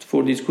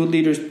for these good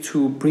leaders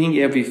to bring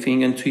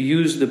everything and to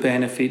use the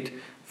benefit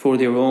for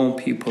their own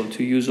people,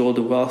 to use all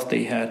the wealth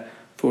they had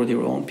for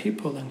their own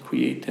people and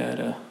create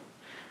that.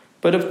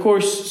 But of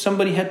course,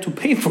 somebody had to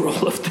pay for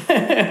all of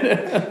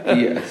that.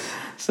 Yes.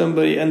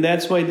 And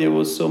that's why there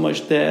was so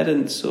much debt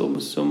and so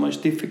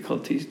much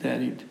difficulties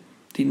that it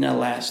did not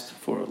last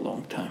for a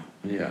long time.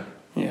 Yeah.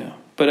 Yeah.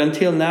 But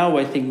until now,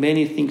 I think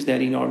many things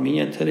that in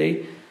Armenia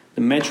today,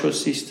 the metro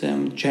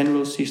system,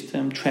 general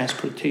system,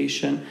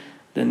 transportation,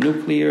 the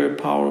nuclear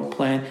power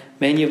plant,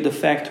 many of the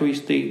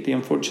factories, they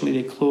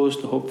unfortunately they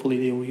closed. Hopefully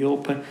they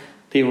reopen.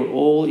 They were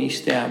all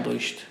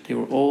established. They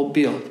were all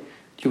built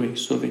during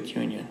Soviet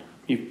Union.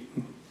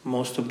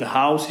 Most of the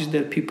houses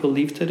that people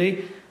live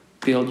today,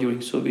 built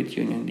during Soviet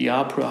Union. The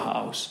Opera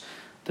House,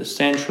 the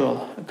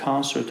Central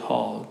Concert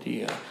Hall.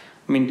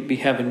 We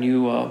have a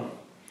new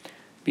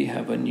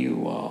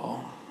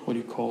what do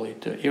you call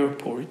it?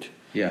 Airport.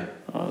 Yeah.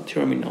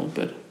 Terminal,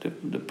 but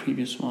the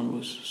previous one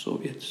was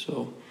Soviet.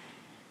 So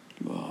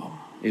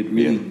it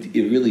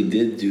really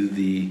did do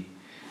the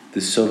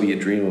Soviet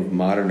dream of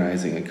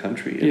modernizing a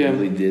country. It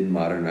really did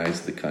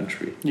modernize the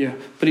country. Yeah,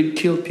 but it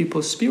killed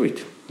people's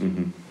spirit.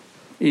 Mm-hmm.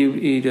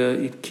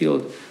 It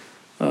killed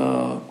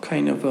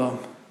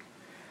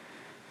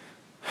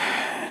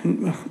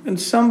and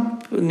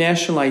some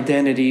national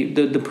identity.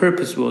 The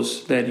purpose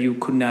was that you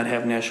could not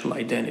have national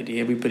identity.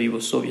 Everybody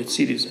was Soviet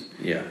citizen.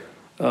 Yeah.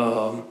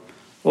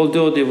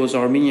 Although there was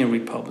Armenian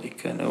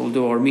Republic, and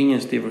although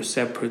Armenians, they were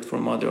separate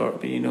from other,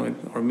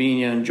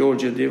 Armenia and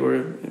Georgia,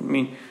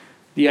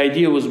 the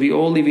idea was we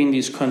all live in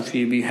this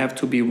country, we have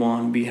to be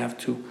one, we have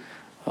to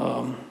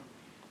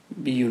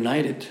be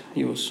united.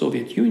 It was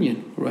Soviet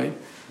Union, right?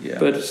 Yeah.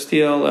 But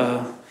still,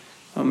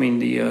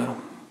 the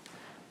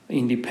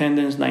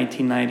independence,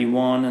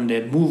 1991, and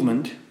that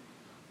movement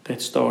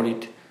that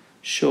started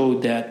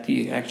showed that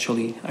the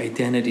actually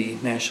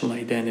national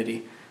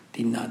identity,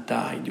 did not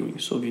die during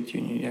Soviet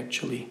Union. It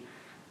actually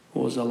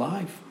was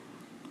alive.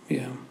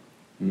 Yeah.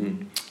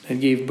 Mm-hmm. That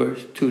gave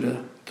birth to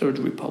the Third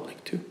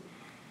Republic too.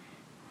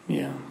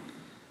 Yeah.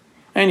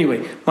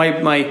 Anyway, my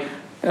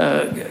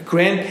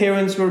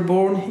grandparents were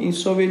born in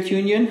Soviet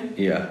Union.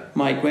 Yeah.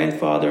 My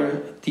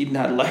grandfather did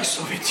not like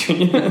Soviet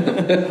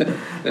Union.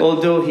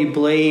 Although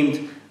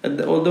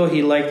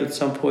he liked at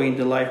some point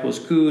the life was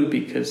good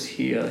because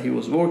he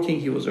was working,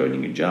 he was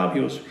earning a job,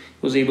 he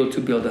was able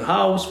to build a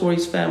house for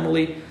his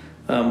family.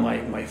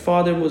 My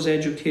father was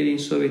educated in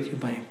Soviet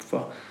Union.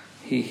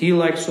 He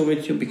liked Soviet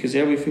Union because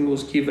everything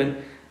was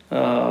given.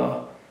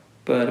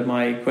 But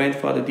my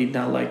grandfather did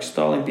not like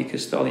Stalin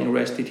because Stalin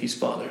arrested his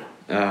father.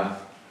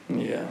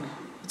 Yeah.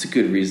 It's a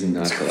good reason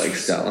not to like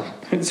Stalin.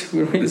 It's a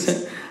good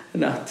reason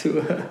not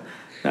to.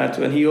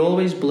 And he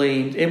always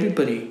blamed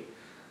everybody.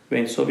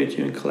 When Soviet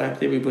Union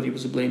collapsed, everybody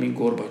was blaming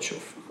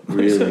Gorbachev.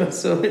 Really?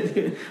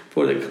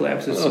 For the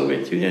collapse of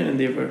Soviet Union, and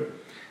they were,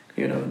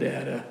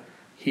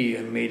 he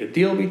made a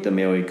deal with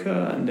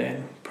America, and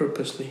then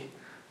purposely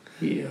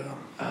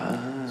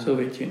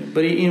Soviet Union.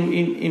 But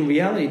in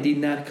reality, it did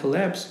not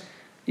collapse.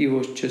 It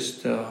was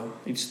just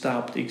it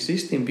stopped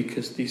existing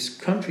because these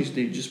countries,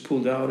 they just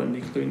pulled out and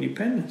declared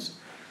independence.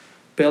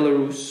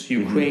 Belarus,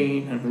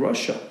 Ukraine, and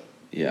Russia.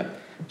 Yeah.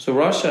 So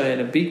Russia had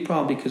a big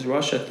problem because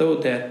Russia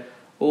thought that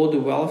all the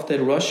wealth that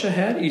Russia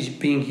had is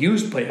being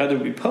used by other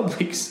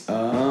republics.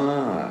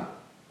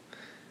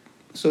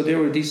 So there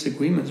were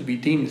disagreements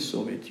within the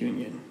Soviet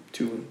Union.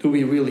 Do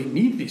we really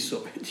need the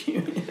Soviet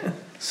Union?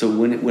 So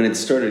when it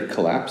started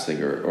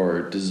collapsing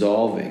or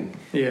dissolving,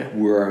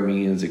 were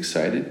Armenians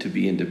excited to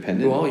be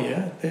independent? Well,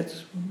 yeah,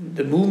 that's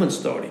the movement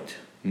started.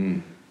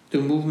 Mm. The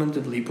movement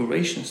of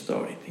liberation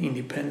started.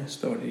 Independence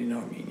started in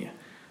Armenia.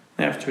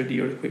 After the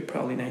earthquake,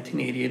 probably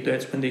 1988,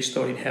 that's when they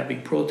started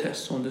having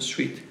protests on the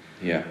street.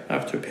 Yeah.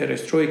 After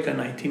Perestroika,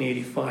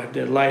 1985,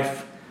 their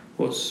life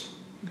was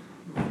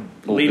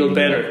a little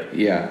better.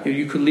 Yeah.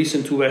 You could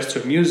listen to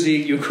Western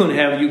music. You could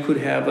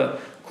have a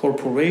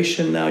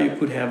corporation now. You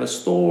could have a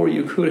store.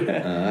 You could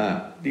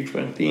have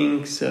different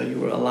things. You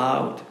were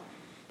allowed.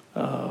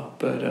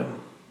 But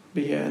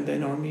and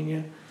then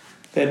Armenia,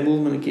 that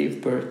movement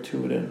gave birth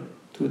to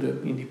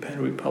the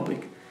independent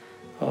republic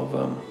of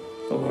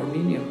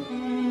Armenia.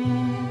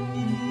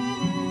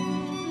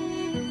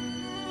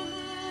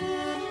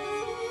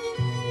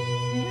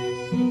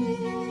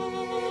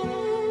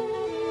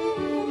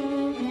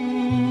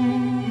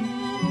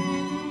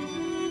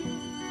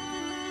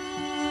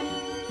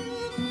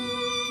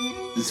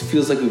 This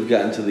feels like we've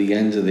gotten to the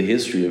end of the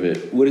history of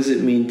it. What does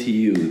it mean to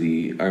you,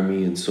 the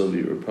Armenian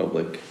Soviet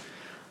Republic?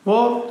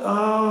 Well,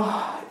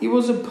 it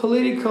was a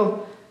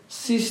political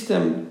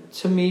system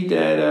to me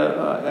that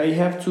I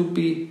have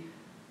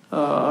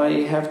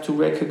to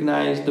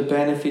recognize the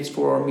benefits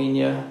for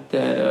Armenia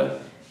that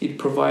it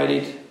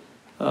provided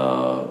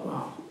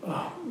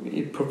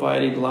it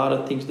provided a lot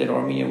of things that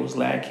Armenia was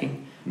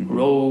lacking: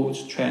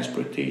 roads,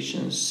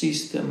 transportation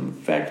system,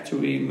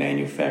 factory,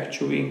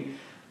 manufacturing,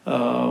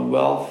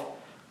 wealth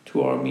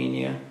to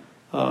Armenia,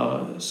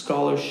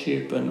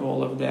 scholarship, and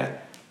all of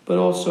that. But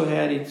also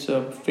had its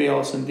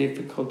fails and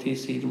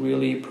difficulties. It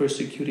really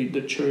persecuted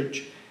the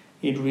church.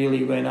 It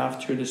really went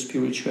after the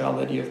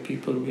spirituality of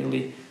people,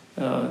 really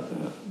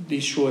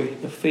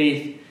destroyed the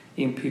faith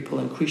in people,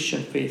 and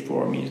Christian faith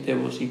for Armenians that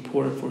was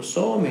important for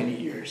so many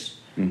years,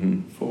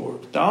 for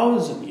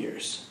 1,000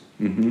 years,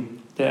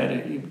 that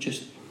it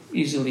just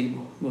easily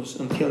was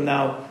until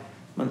now.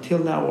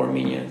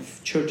 Armenian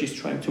church is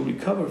trying to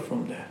recover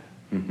from that.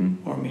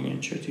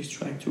 Armenian church is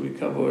trying to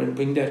recover and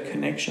bring that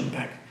connection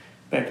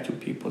back to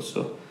people.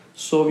 So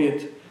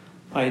Soviet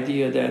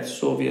idea, that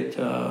Soviet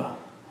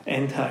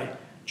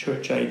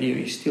anti-church idea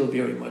is still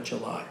very much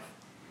alive.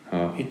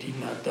 It did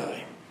not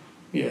die.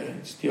 Yeah,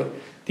 it's still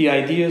the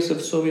ideas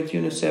of Soviet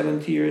Union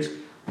 70 years.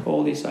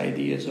 All these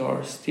ideas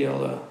are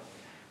still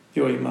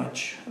very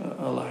much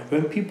alive.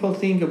 When people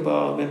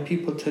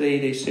today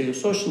they say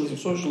socialism,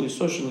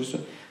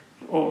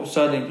 all of a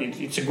sudden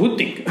it's a good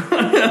thing.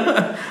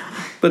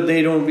 But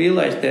they don't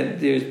realize that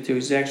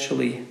there's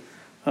actually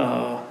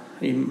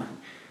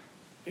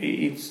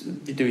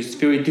it's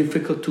very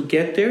difficult to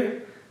get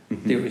there.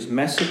 There is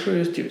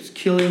massacres, there is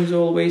killings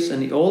always,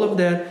 and all of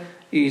that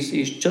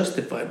is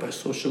justified by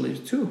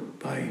socialism too,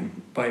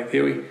 by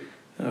very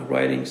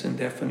writings and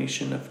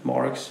definition of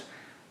Marx.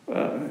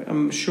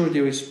 I'm sure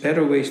there is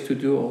better ways to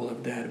do all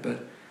of that,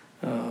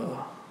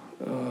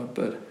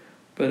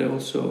 but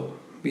also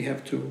we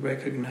have to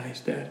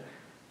recognize that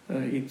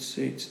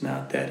it's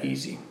not that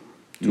easy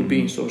to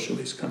be in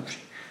socialist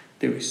country.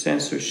 There is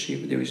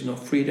censorship, there is no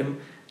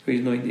freedom,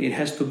 it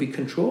has to be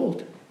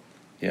controlled.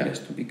 Yeah. It has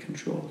to be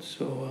controlled.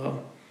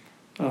 So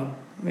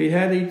it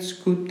had its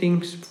good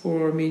things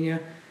for Armenia,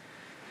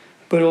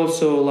 but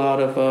also a lot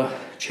of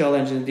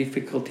challenges and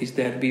difficulties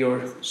that we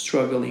are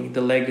struggling.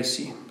 The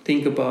legacy.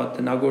 Think about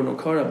the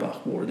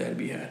Nagorno-Karabakh war that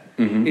we had.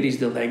 It is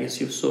the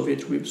legacy of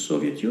Soviet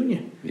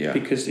Union. Yeah.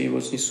 Because it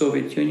was the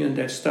Soviet Union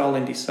that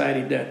Stalin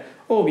decided that,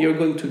 we are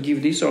going to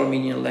give this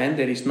Armenian land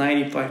that is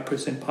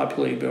 95%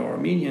 populated by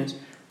Armenians,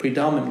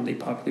 predominantly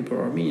populated by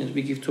Armenians,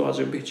 we give to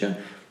Azerbaijan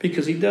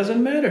because it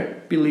doesn't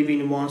matter. We live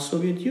in one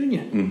Soviet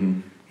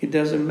Union. It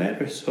doesn't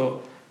matter.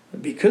 So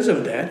because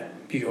of that,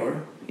 we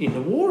are in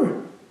a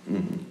war.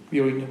 We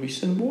are in a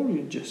recent war.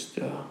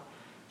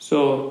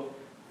 So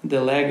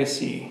the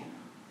legacy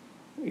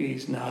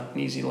is not an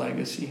easy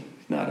legacy.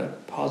 It's not a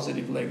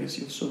positive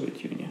legacy of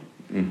Soviet Union.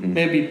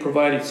 Maybe it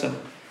provided some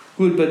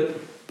good,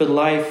 but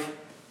life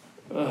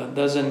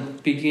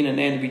doesn't begin and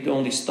end with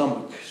only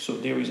stomach. So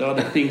there is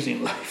other things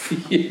in life.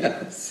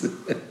 Yes.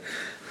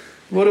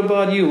 What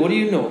about you? What do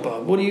you know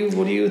about? What do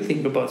you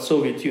think about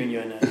Soviet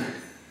Union?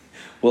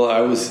 Well,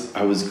 I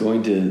was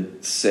going to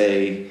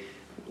say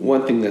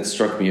one thing that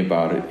struck me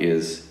about it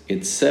is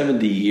it's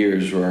 70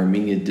 years where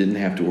Armenia didn't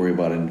have to worry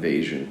about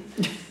invasion,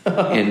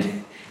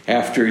 and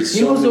after it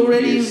was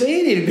already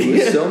invaded.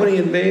 It was already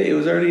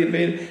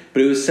invaded,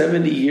 but it was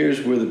 70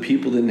 years where the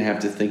people didn't have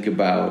to think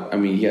about. I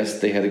mean, yes,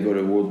 they had to go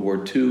to World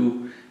War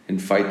II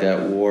and fight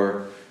that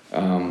war,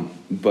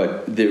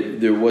 but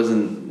there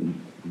wasn't.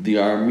 The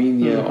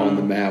Armenia on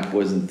the map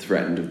wasn't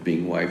threatened of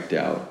being wiped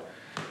out.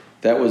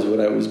 That was what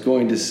I was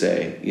going to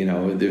say.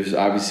 There's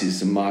obviously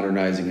some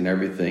modernizing and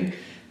everything,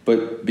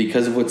 but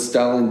because of what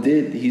Stalin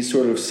did, he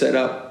sort of set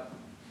up,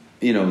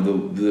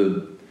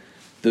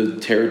 the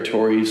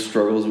territory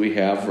struggles we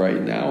have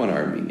right now in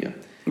Armenia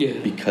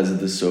because of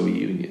the Soviet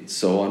Union.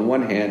 So on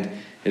one hand,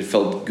 it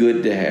felt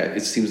good to have.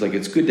 It seems like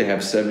it's good to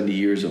have 70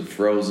 years of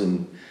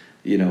frozen.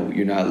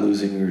 You're not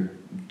losing your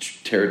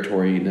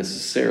territory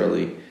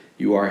necessarily.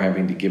 You are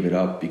having to give it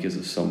up because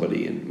of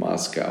somebody in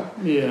Moscow.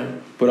 Yeah.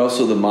 But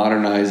also the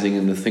modernizing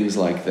and the things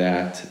like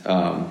that,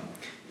 of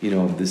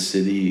the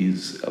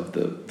cities, of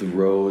the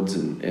roads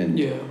and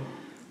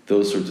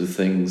those sorts of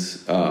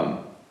things.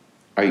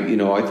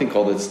 I think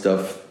all that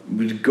stuff,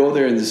 we go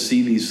there and to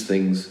see these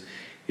things,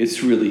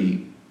 it's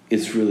really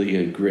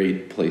a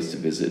great place to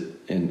visit.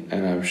 And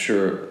I'm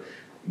sure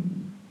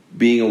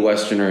being a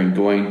Westerner and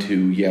going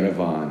to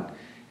Yerevan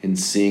and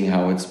seeing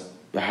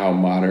how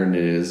modern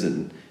it is,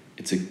 and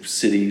it's a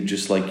city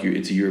just like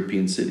it's a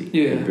European city.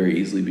 It could very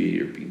easily be a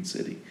European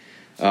city.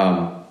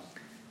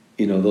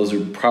 Those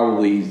are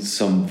probably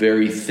some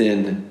very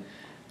thin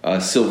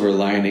silver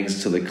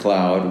linings to the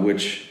cloud,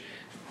 which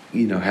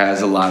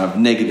has a lot of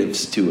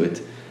negatives to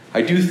it.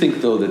 I do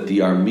think, though, that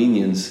the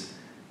Armenians,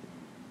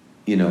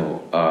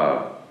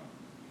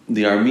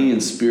 the Armenian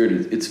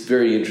spirit, it's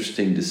very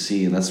interesting to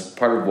see, and that's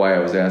part of why I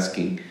was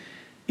asking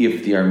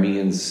if the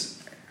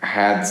Armenians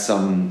had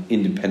some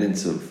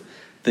independence of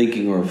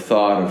thinking or of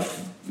thought of,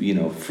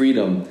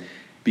 freedom,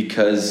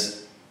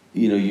 because,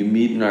 you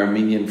meet an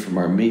Armenian from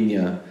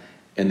Armenia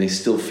and they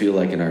still feel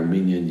like an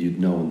Armenian you'd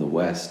know in the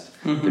West.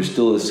 There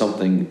still is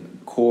something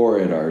core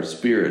at our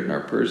spirit and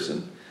our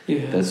person.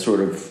 That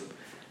sort of,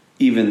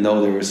 even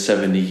though there was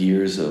 70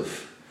 years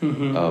of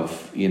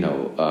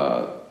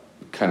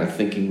kind of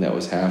thinking that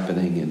was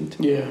happening, and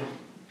Yeah.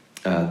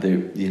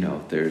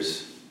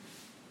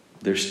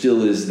 there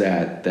still is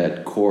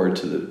that core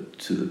to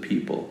the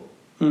people.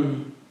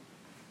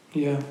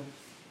 Yeah,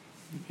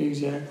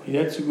 exactly.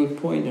 That's a good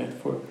point. That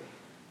for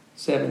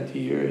 70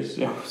 years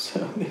there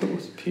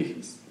was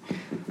peace.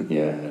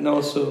 Yeah, and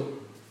also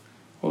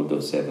all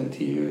those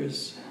 70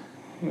 years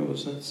it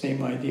was the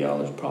same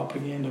ideology,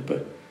 propaganda,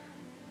 but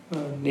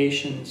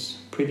nations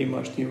pretty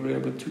much they were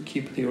able to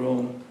keep their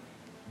own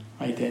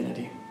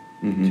identity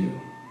too.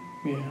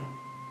 Yeah.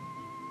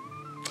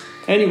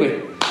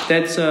 Anyway,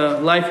 that's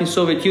life in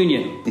Soviet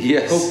Union.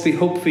 Yes.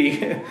 Hopefully,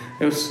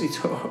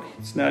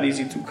 it's not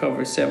easy to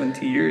cover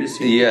 70 years.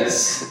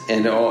 Yes,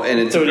 and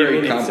it's a 30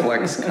 very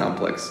minutes.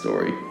 complex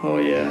story. Oh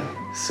yeah.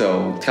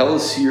 So tell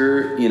us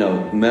your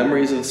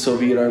memories of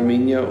Soviet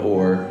Armenia,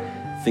 or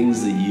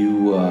things that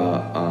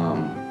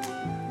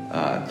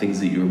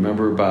you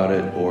remember about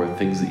it, or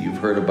things that you've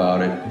heard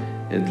about it,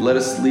 and let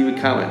us leave a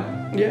comment.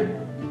 Yeah.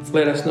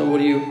 Let us know what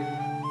do you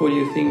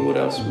think. What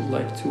else would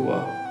like to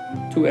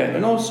add?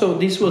 And also,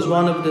 this was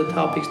one of the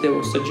topics that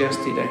was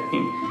suggested, I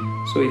think.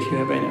 So if you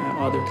have any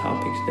other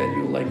topics that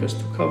you'd like us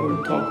to cover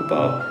and talk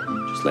about,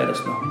 just let us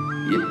know.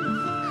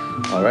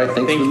 Yeah. All right.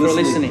 Thanks for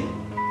listening.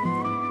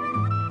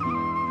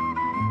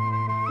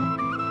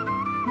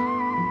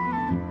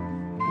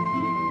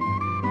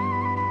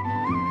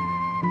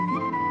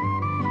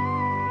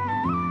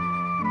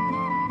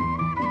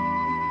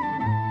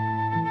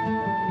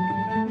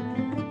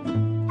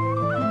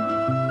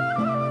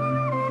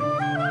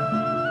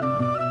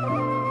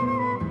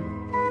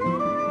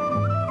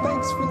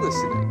 Thanks for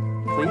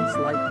listening. Please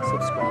like and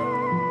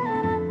subscribe.